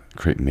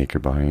 crate maker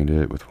behind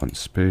it with 1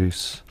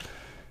 space.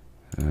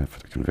 For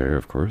the conveyor,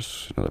 of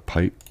course. Another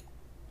pipe.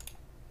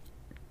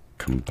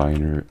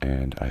 Combiner,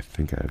 and I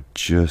think I have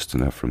just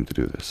enough room to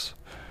do this.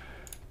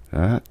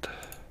 That,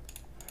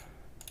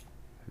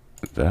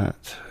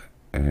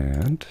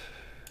 and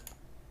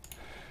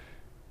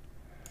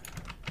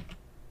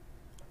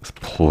there's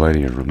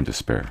plenty of room to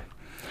spare.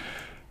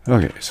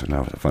 Okay, so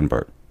now for the fun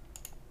part,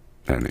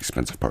 and the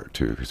expensive part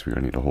too, because we're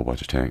going to need a whole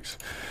bunch of tanks.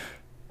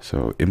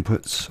 So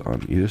inputs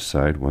on either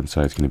side. One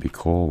side is going to be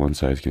coal, one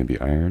side is going to be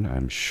iron.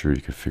 I'm sure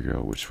you can figure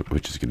out which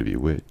is going to be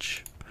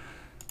which.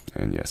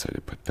 And yes, I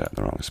did put that in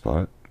the wrong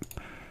spot.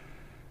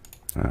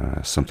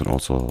 Something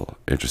also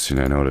interesting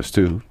I noticed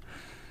too.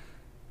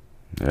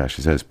 It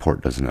actually says port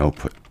doesn't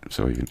output,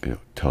 so it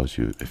tells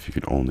you if you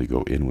can only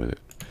go in with it.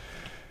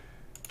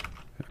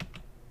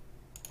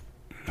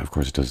 Of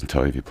course, it doesn't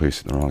tell you if you place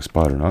it in the wrong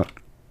spot or not.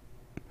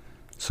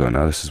 So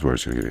now this is where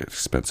it's going to get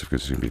expensive,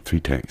 because there's going to be 3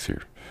 tanks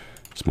here,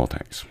 small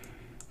tanks.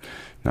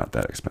 Not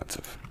that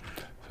expensive.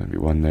 So there's going to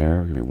be 1 there,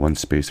 going to be 1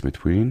 space in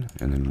between,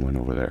 and then 1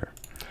 over there.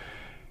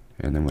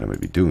 And then what I'm going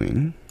to be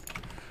doing,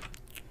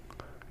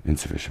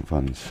 insufficient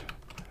funds.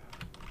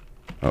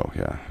 Oh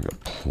yeah, I've got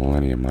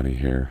plenty of money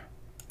here,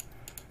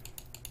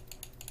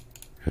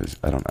 because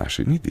I don't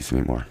actually need these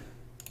anymore.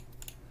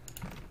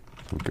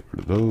 So we'll get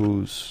rid of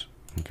those,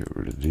 we'll get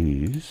rid of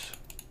these.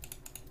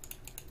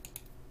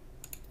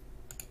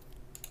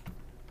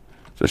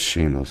 It's a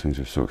shame those things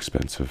are so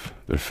expensive.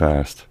 They're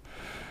fast,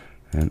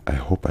 and I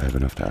hope I have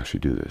enough to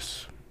actually do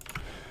this,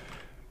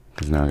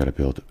 because now I got to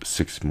build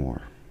 6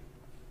 more.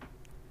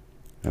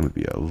 I'm going to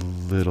be a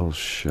little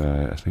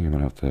shy. I think I'm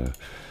going to have to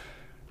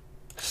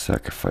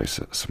sacrifice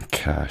some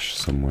cash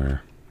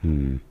somewhere.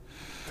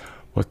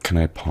 What can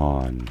I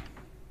pawn?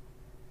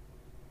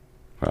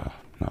 Well,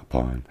 not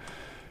pawn.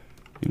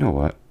 You know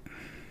what?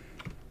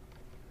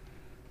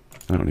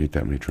 I don't need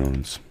that many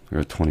drones. I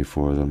got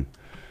 24 of them.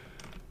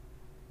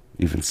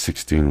 Even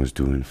 16 was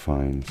doing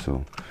fine,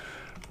 so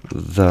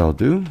that'll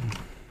do.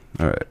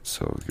 Alright,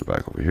 so get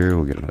back over here.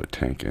 We'll get another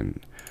tank in.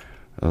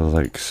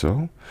 Like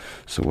so.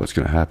 So what's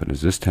going to happen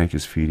is this tank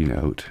is feeding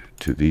out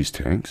to these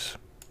tanks.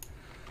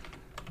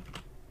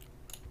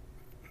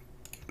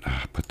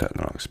 Put that in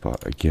the wrong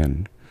spot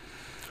again.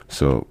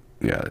 So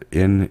yeah,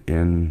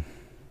 in,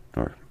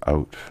 or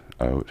out,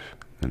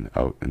 and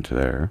out into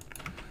there.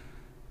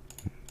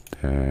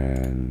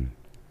 And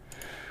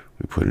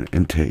we put an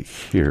intake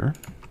here.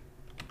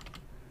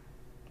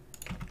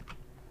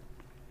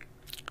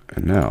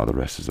 And now the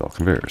rest is all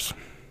conveyors.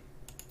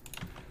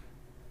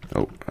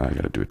 Oh, I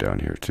gotta do it down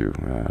here too.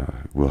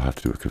 We'll have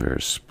to do a conveyor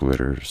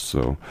splitter,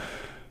 so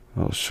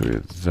I'll show you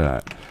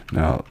that.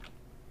 Now,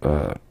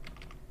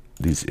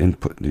 these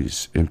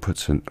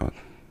inputs and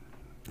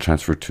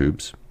transfer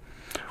tubes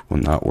will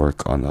not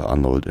work on the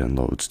unload and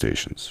load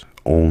stations.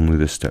 Only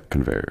the step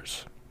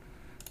conveyors.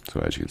 So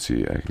as you can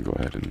see, I can go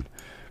ahead and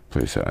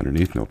place that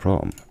underneath, no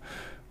problem.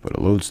 But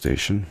a load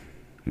station,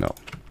 no,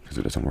 because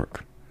it doesn't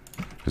work.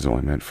 It's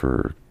only meant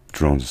for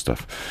drones and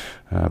stuff.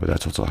 But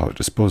that's also how it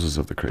disposes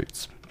of the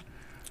crates.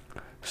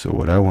 So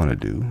what I want to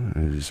do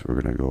is we're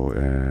going to go,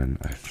 and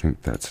I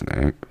think that's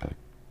an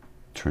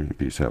turning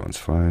piece. That one's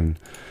fine.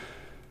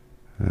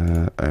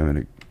 I'm going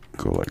to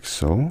go like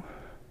so.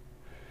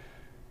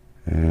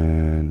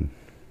 And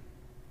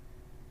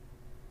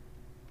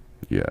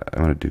yeah,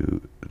 I'm going to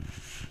do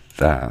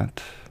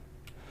that.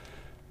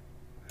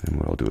 And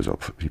what I'll do is I'll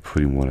be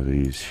putting one of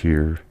these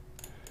here.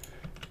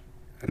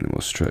 And then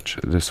we'll stretch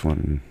this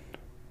one.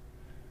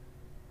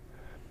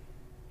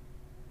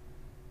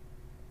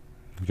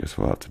 I guess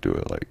we'll have to do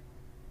it like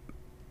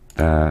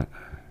that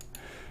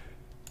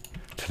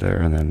to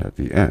there, and then at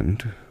the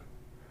end,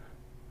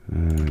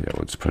 yeah,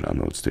 we'll just put it on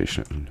load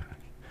station.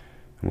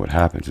 And what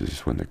happens is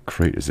when the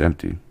crate is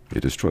empty,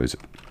 it destroys it.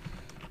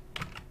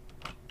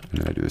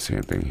 And then I do the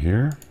same thing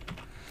here.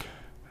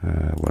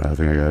 One other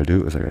thing I gotta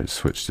do is I gotta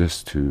switch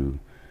this to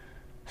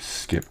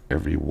skip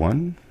every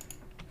 1.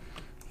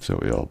 So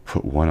I'll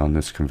put 1 on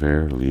this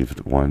conveyor, leave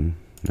the 1,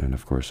 and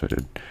of course I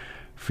did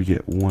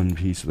forget 1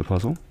 piece of the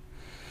puzzle.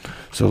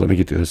 So let me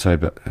get the other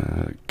side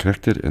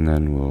connected, and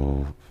then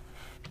we'll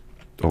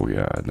Oh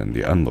yeah, and then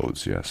the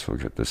unloads. Yeah, so I'll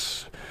get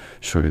this,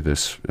 show you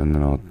this, and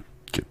then I'll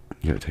get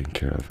it taken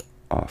care of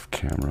off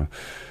camera.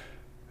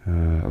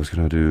 I was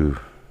gonna do.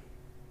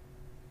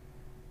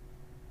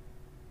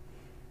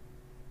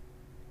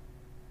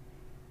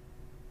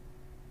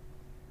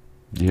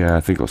 Yeah,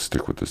 I think I'll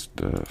stick with this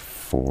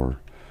 4.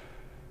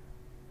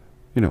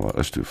 You know what?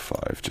 Let's do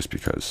 5, just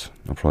because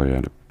I'll probably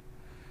end up.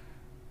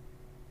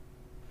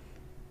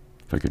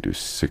 If I could do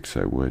 6,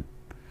 I would.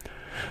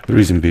 The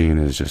reason being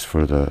is just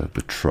for the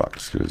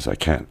trucks, because I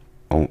can't.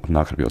 I'm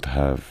not gonna be able to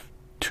have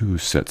 2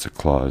 sets of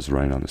claws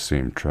running on the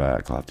same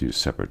track. I'll have to use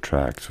separate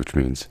tracks, which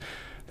means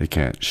they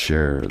can't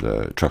share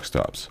the truck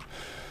stops.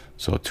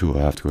 So 2 will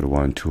have to go to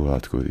one, 2 will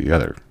have to go to the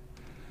other.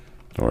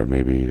 Or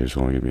maybe there's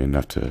only going to be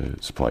enough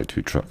to supply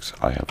 2 trucks.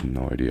 I have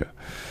no idea.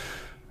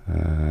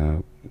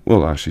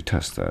 We'll actually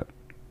test that.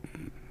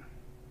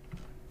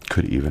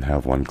 Could even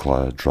have 1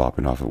 claw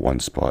dropping off at one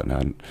spot and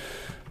have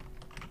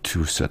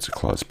 2 sets of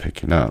claws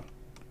picking up.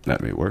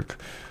 That may work.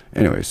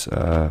 Anyways,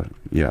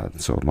 yeah,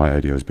 so my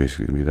idea is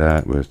basically going to be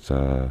that with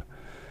some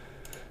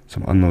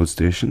unload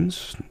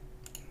stations.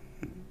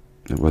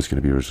 It was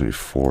going to be originally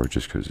 4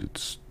 just because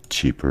it's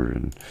cheaper,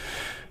 and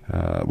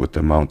with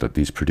the amount that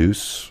these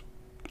produce,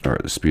 or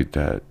the speed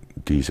that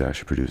these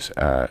actually produce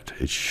at,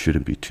 it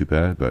shouldn't be too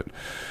bad, but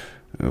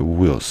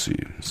we'll see.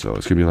 So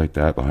it's gonna be like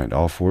that behind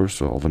all 4,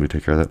 so let me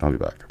take care of that and I'll be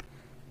back.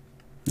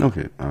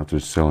 Okay, after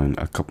selling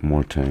a couple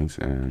more tanks,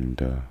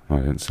 and I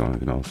didn't sell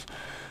anything else.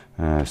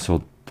 I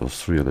sold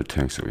those 3 other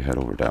tanks that we had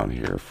over down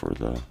here for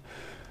the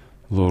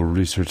little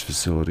research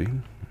facility.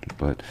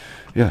 But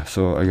yeah,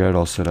 so I got it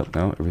all set up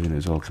now. Everything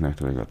is all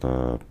connected. I got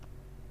the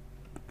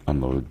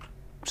unload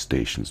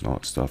stations and all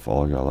that stuff.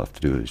 All I got left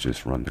to do is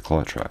just run the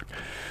claw track.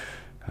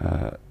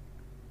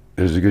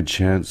 There's a good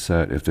chance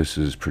that if this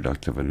is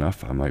productive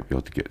enough, I might be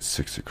able to get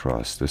 6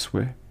 across this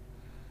way,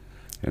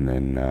 and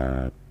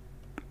then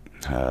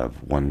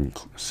have 1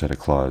 set of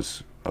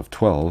claws of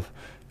 12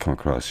 come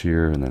across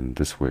here, and then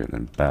this way and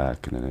then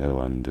back, and then the other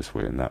one this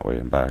way and that way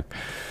and back.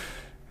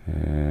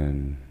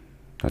 And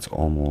that's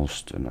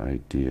almost an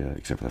idea,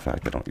 except for the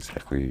fact I don't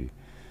exactly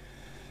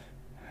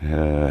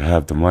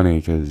have the money,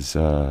 because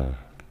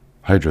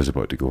Hydra's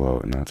about to go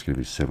out, and that's going to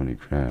be 70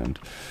 grand.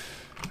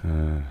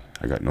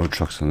 I got no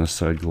trucks on this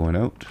side going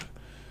out.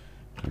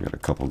 I got a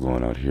couple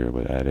going out here,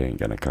 but that ain't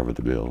going to cover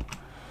the bill.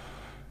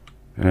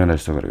 And I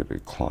still got to get the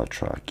claw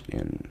track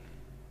in.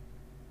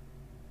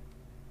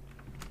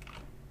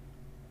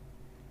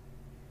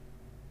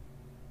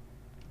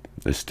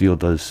 The steel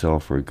does sell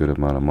for a good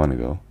amount of money,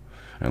 though.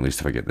 At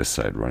least if I get this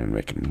side running,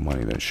 making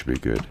money, then it should be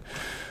good.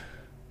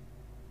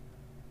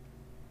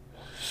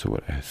 So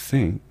what I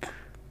think...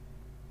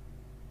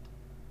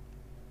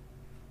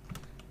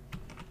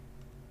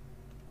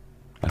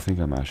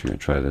 I'm actually going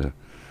to try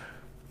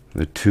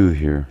the 2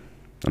 here.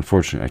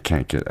 Unfortunately, I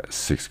can't get that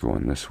 6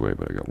 going this way,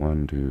 but I got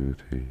 1, 2,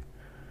 3,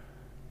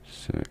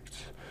 6.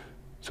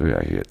 So yeah,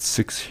 I get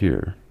 6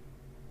 here.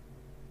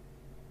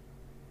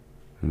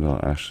 And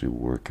that'll actually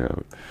work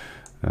out.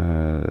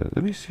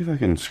 Let me see if I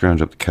can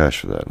scrounge up the cash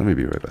for that. Let me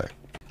be right back.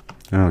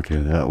 Okay,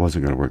 that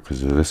wasn't going to work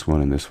because of this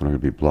one, and this one are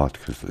going to be blocked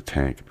because of the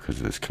tank, because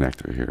of this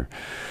connector here.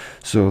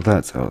 So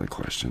that's out of the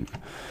question.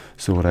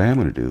 So what I am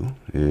going to do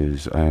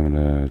is I'm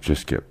going to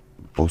just get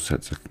both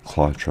sets of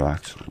claw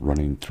tracks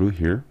running through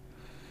here,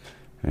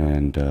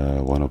 and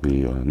one will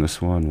be on this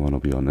one will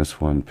be on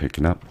this one,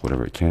 picking up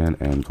whatever it can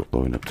and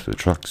loading up to the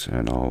trucks,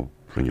 and I'll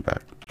bring you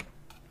back.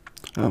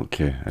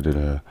 Okay, I did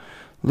a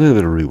little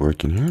bit of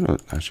reworking here.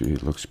 Actually,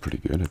 it looks pretty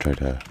good. I tried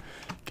to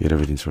get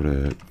everything sort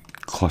of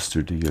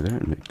clustered together.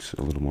 It makes it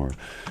a little more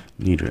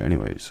neater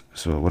anyways.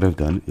 So what I've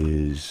done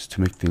is to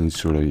make things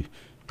sort of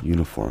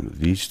uniform.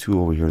 These 2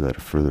 over here that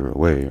are further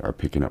away are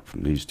picking up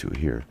from these 2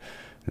 here,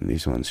 and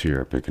these ones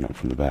here are picking up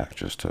from the back,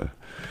 just to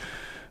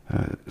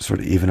sort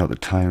of even out the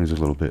times a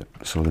little bit.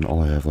 So then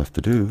all I have left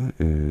to do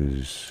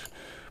is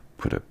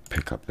put a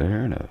pickup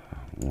there, and a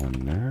 1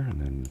 there,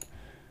 and then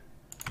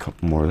a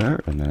couple more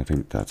there, and then I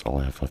think that's all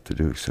I have left to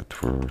do, except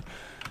for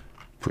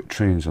put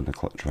trains on the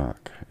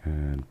track.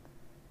 And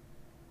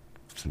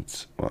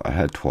since, well, I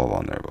had 12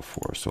 on there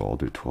before, so I'll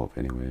do 12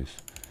 anyways.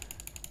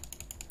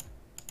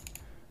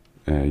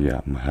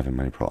 Yeah, I'm having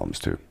many problems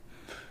too.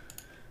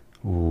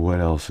 What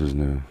else is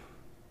new?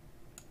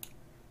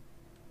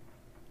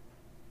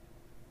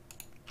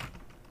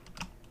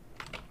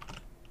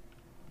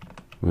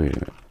 Wait a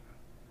minute.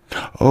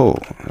 Oh,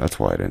 that's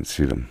why I didn't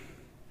see them.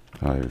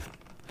 I was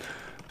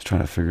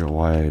trying to figure out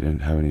why I didn't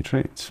have any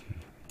trains.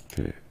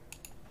 Okay,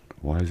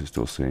 why is it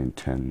still saying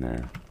 10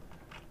 there?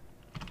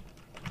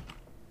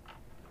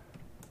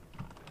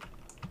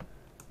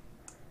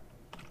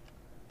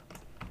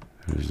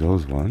 There's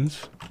those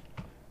ones.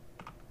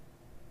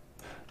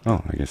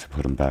 Oh, I guess I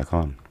put them back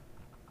on.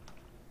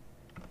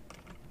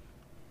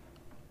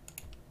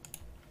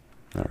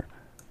 Or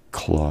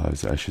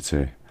claws, I should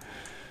say.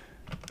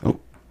 Oh,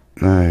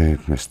 I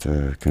missed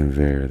a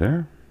conveyor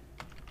there.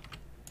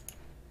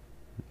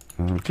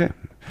 Okay,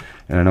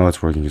 and I know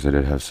it's working because I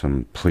did have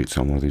some plates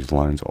on one of these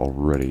lines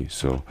already,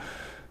 so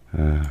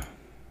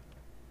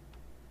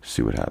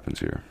See what happens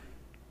here.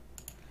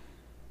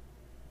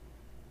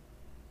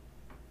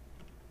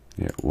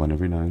 Yeah, 1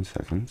 every 9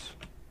 seconds.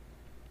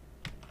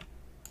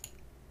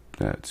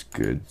 That's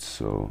good.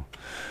 So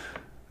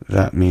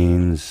that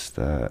means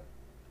that,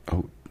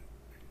 oh,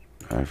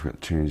 I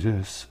forgot to change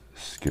this.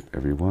 Skip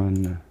every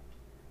 1.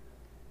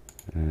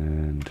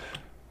 And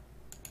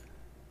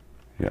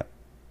yeah.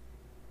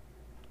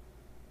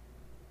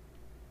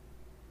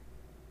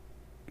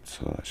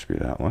 So that should be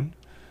that one.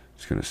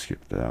 It's going to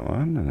skip that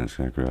one, and then it's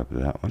going to grab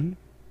that one,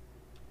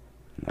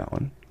 and that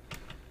one.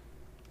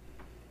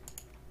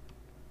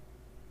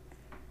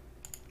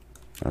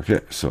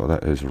 Okay, so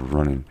that is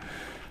running.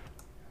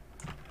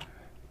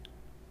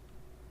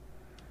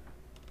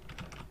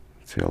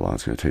 Let's see how long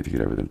it's going to take to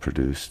get everything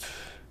produced.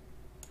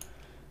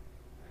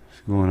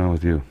 What's going on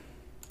with you?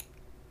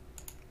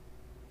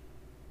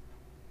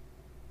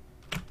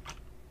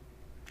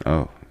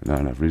 Oh, not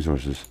enough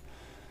resources.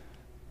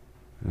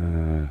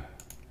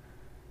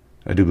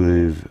 I do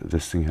believe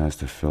this thing has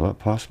to fill up,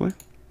 possibly.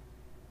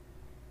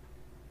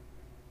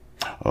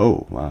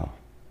 Oh, wow.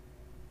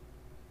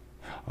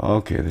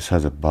 Okay, this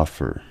has a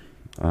buffer.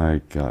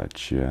 I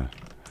gotcha.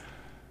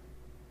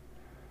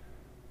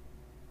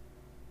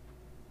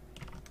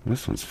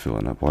 This one's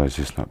filling up. Why is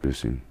this not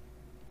boosting?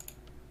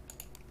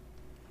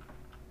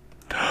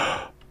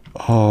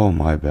 Oh,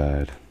 my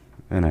bad.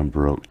 And I'm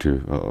broke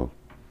too. Uh-oh.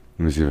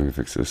 Let me see if I can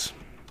fix this.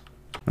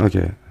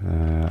 Okay,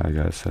 I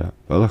got it set up.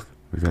 Oh, look,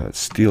 we got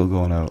steel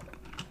going out.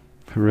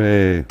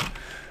 Hooray! I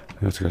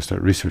just gotta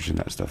start researching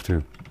that stuff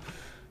too.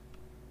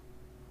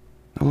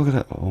 Oh, look at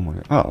that. Oh my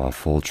god. Oh, a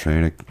full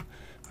train. Look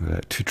at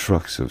that. 2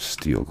 trucks of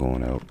steel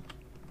going out.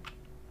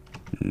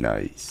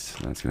 Nice.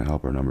 That's gonna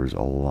help our numbers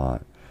a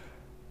lot.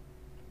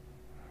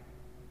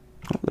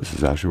 Oh, this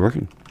is actually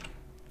working.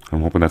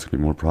 I'm hoping that's gonna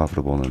be more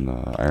profitable than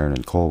the iron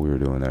and coal we were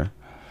doing there.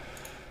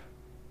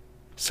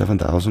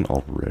 7,000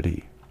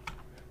 already.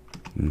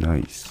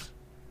 Nice.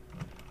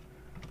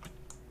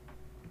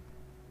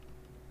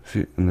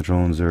 See, and the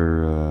drones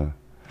are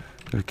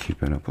they're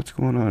keeping up. What's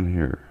going on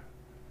here?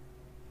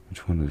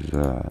 Which one is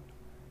that?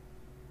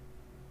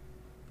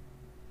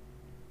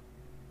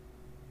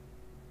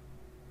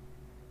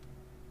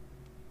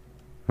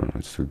 Oh,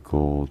 it's the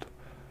gold.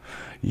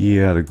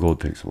 Yeah, the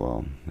gold takes a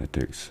while. It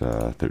takes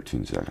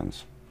 13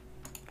 seconds.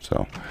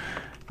 So,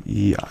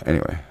 yeah,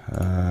 anyway,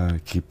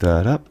 keep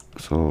that up.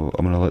 So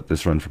I'm going to let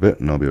this run for a bit,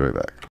 and I'll be right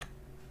back.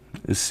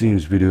 This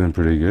seems to be doing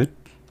pretty good.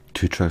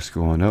 2 trucks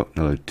going out,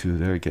 another 2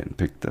 there getting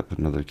picked up,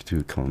 another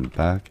 2 coming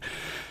back.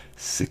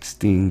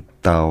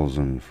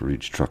 16,000 for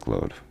each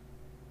truckload.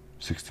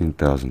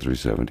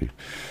 16,370.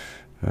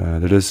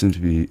 There does seem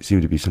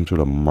to be some sort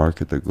of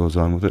market that goes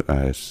on with it.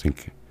 I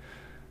think,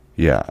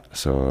 yeah.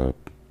 So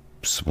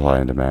supply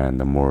and demand.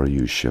 The more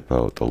you ship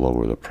out, the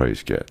lower the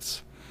price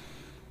gets,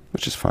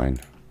 which is fine.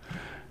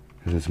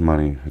 Because it's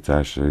money. It's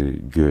actually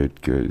good.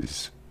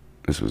 Because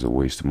this was a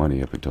waste of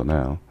money up until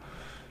now.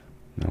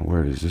 Now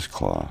where is this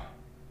claw?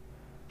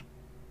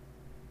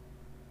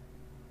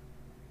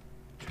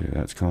 Okay,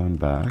 that's coming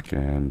back,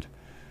 and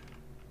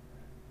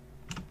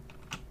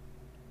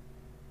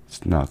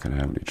it's not going to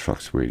have any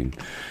trucks waiting.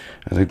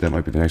 I think that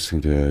might be the next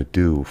thing to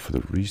do for the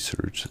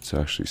research. Let's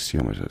actually see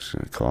how much that's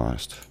going to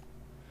cost.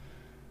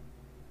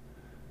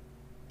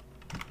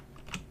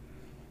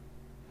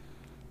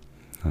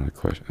 Another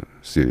question.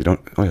 See, they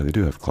don't. Oh yeah, they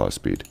do have claw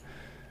speed.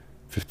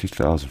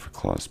 50,000 for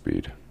claw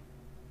speed.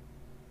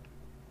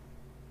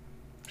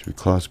 Should be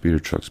claw speed or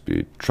truck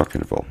speed? Truck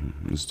interval.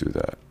 Let's do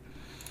that.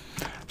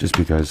 Just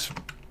because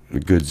the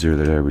goods are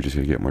there, we just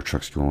gotta get more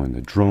trucks going.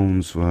 The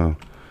drones, well,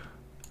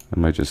 I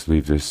might just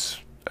leave this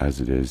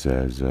as it is,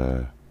 as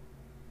oh,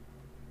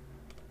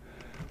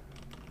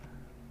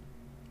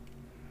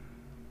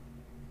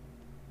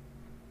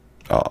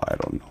 I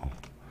don't know.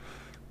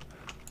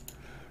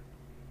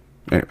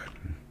 Anyway,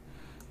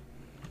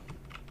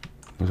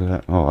 look at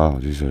that. Oh wow,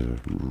 these are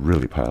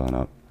really piling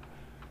up.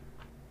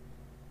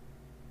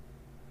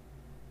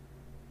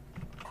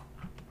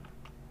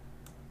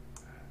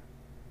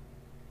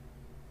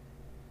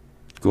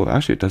 Cool.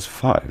 Actually, it does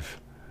 5.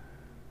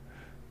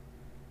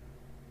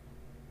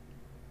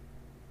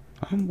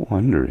 I'm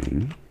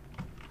wondering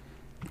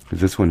if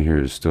this one here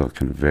is still a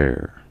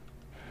conveyor.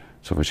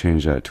 So if I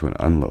change that to an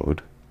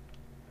unload,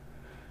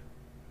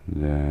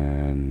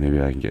 then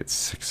maybe I can get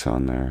 6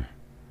 on there.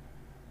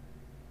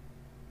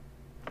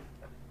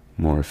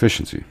 More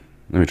efficiency.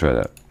 Let me try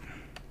that.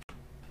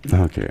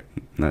 Okay,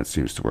 that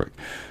seems to work.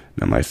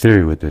 Now my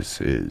theory with this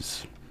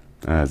is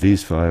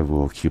these 5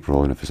 will keep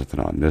rolling if there's something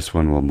on. This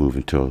one will move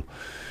until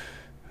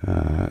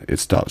it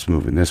stops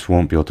moving. This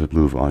won't be able to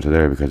move onto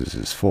there because this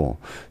is full.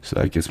 So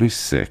that gives me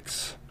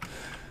 6.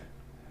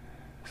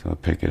 So I'll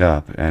pick it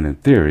up, and in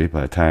theory,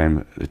 by the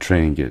time the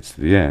train gets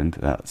to the end,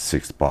 that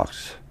 6th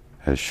box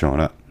has shown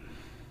up.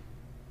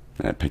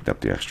 And I picked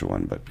up the extra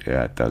one, but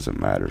yeah, it doesn't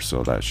matter.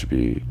 So that should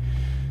be,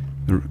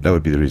 that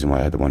would be the reason why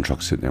I had the one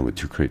truck sitting there with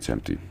 2 crates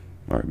empty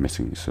or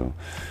missing. So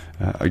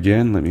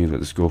again, let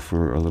this go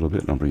for a little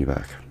bit, and I'll bring you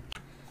back.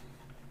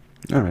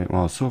 Alright,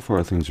 well, so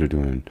far things are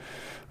doing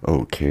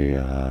Okay,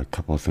 a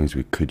couple of things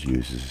we could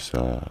use is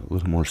a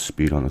little more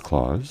speed on the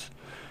claws,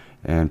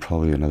 and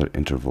probably another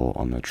interval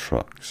on the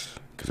trucks,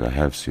 because I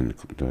have seen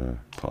the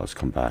claws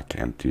come back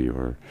empty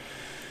or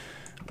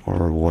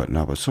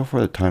whatnot. But so far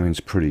the timing's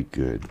pretty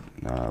good.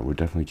 We're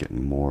definitely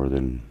getting more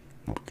than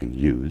what we can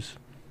use.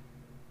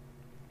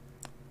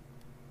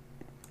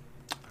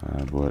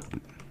 But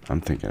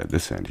I'm thinking at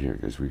this end here,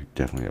 because we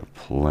definitely have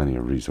plenty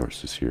of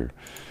resources here.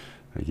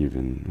 Like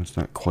even, it's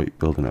not quite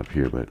building up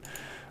here, but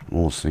I'm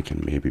almost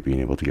thinking maybe being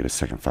able to get a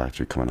second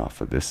factory coming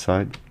off of this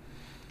side,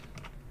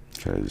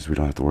 because we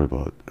don't have to worry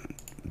about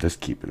this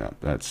keeping up.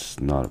 That's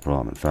not a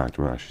problem. In fact,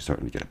 we're actually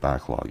starting to get a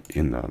backlog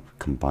in the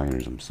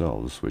combiners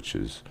themselves, which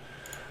is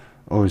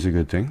always a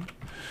good thing.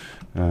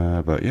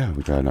 But yeah,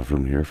 we got enough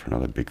room here for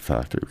another big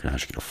factory. We can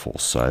actually get a full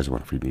size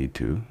one if we need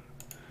to,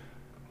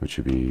 which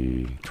would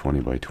be 20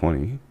 by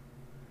 20.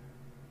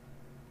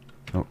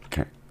 Oh,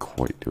 can't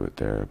quite do it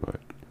there, but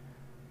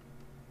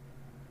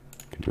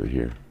I can do it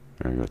here.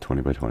 There we go,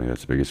 20 by 20.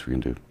 That's the biggest we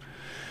can do.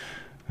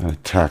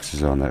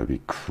 Taxes on that would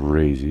be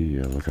crazy.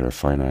 Look at our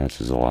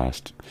finances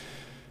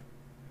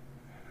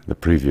the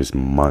previous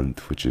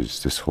month, which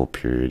is this whole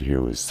period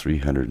here, was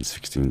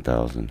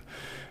 316,000.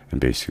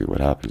 And basically what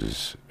happens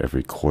is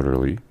every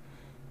quarterly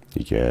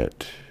you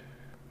get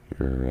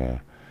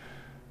your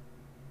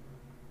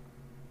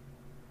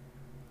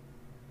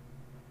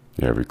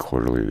every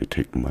quarterly they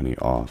take money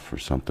off or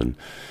something.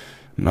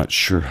 I'm not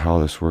sure how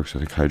this works. I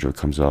think hydro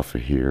comes off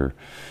of here.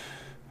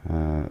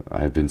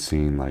 I've been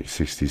seeing like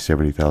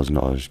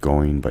 $60,000-$70,000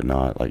 going, but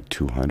not like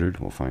 200.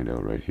 We'll find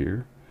out right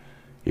here.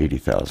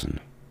 80,000.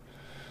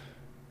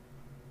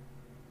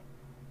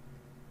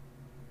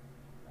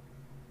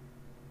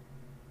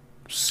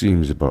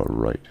 Seems about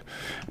right.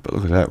 But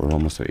look at that, we're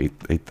almost at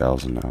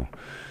 8,000 now.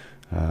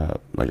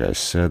 Like I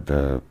said,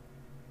 the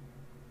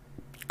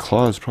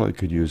claws probably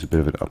could use a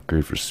bit of an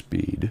upgrade for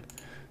speed.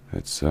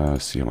 Let's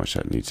see how much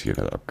that needs to get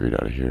an upgrade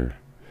out of here.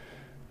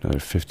 Another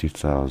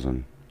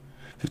 50,000.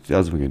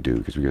 50,000 we can do,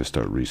 because we got to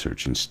start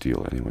researching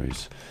steel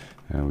anyways.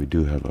 And we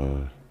do have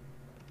a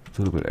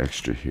little bit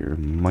extra here.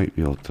 Might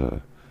be able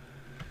to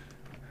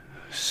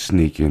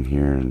sneak in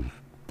here and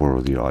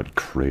borrow the odd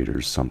crate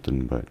or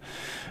something, but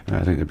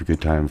I think that'd be a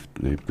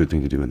good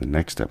thing to do in the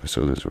next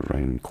episode, as we're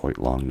running quite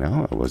long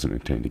now. I wasn't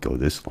intending to go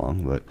this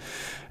long, but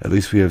at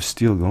least we have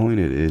steel going.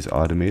 It is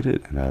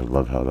automated, and I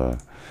love how the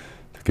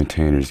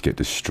containers get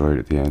destroyed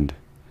at the end.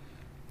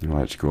 You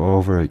watch it go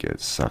over, it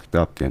gets sucked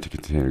up, the empty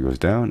container goes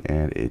down,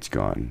 and it's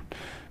gone,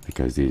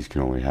 because these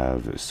can only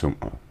have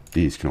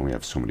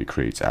so many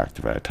crates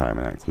active at a time,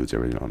 and that includes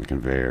everything on the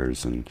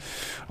conveyors and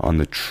on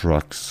the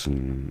trucks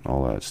and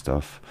all that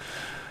stuff.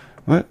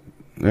 But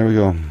there we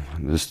go.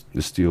 This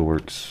steel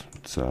works.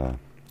 It's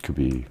could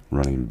be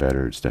running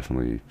better. It's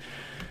definitely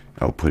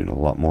outputting a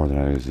lot more than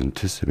I was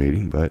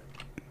anticipating, but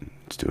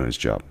it's doing its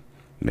job,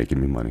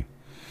 making me money.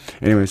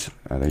 Anyways,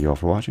 thank you all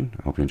for watching.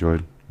 I hope you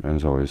enjoyed, and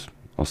as always,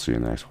 I'll see you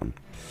in the next one.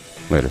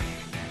 Later.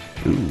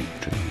 Ooh,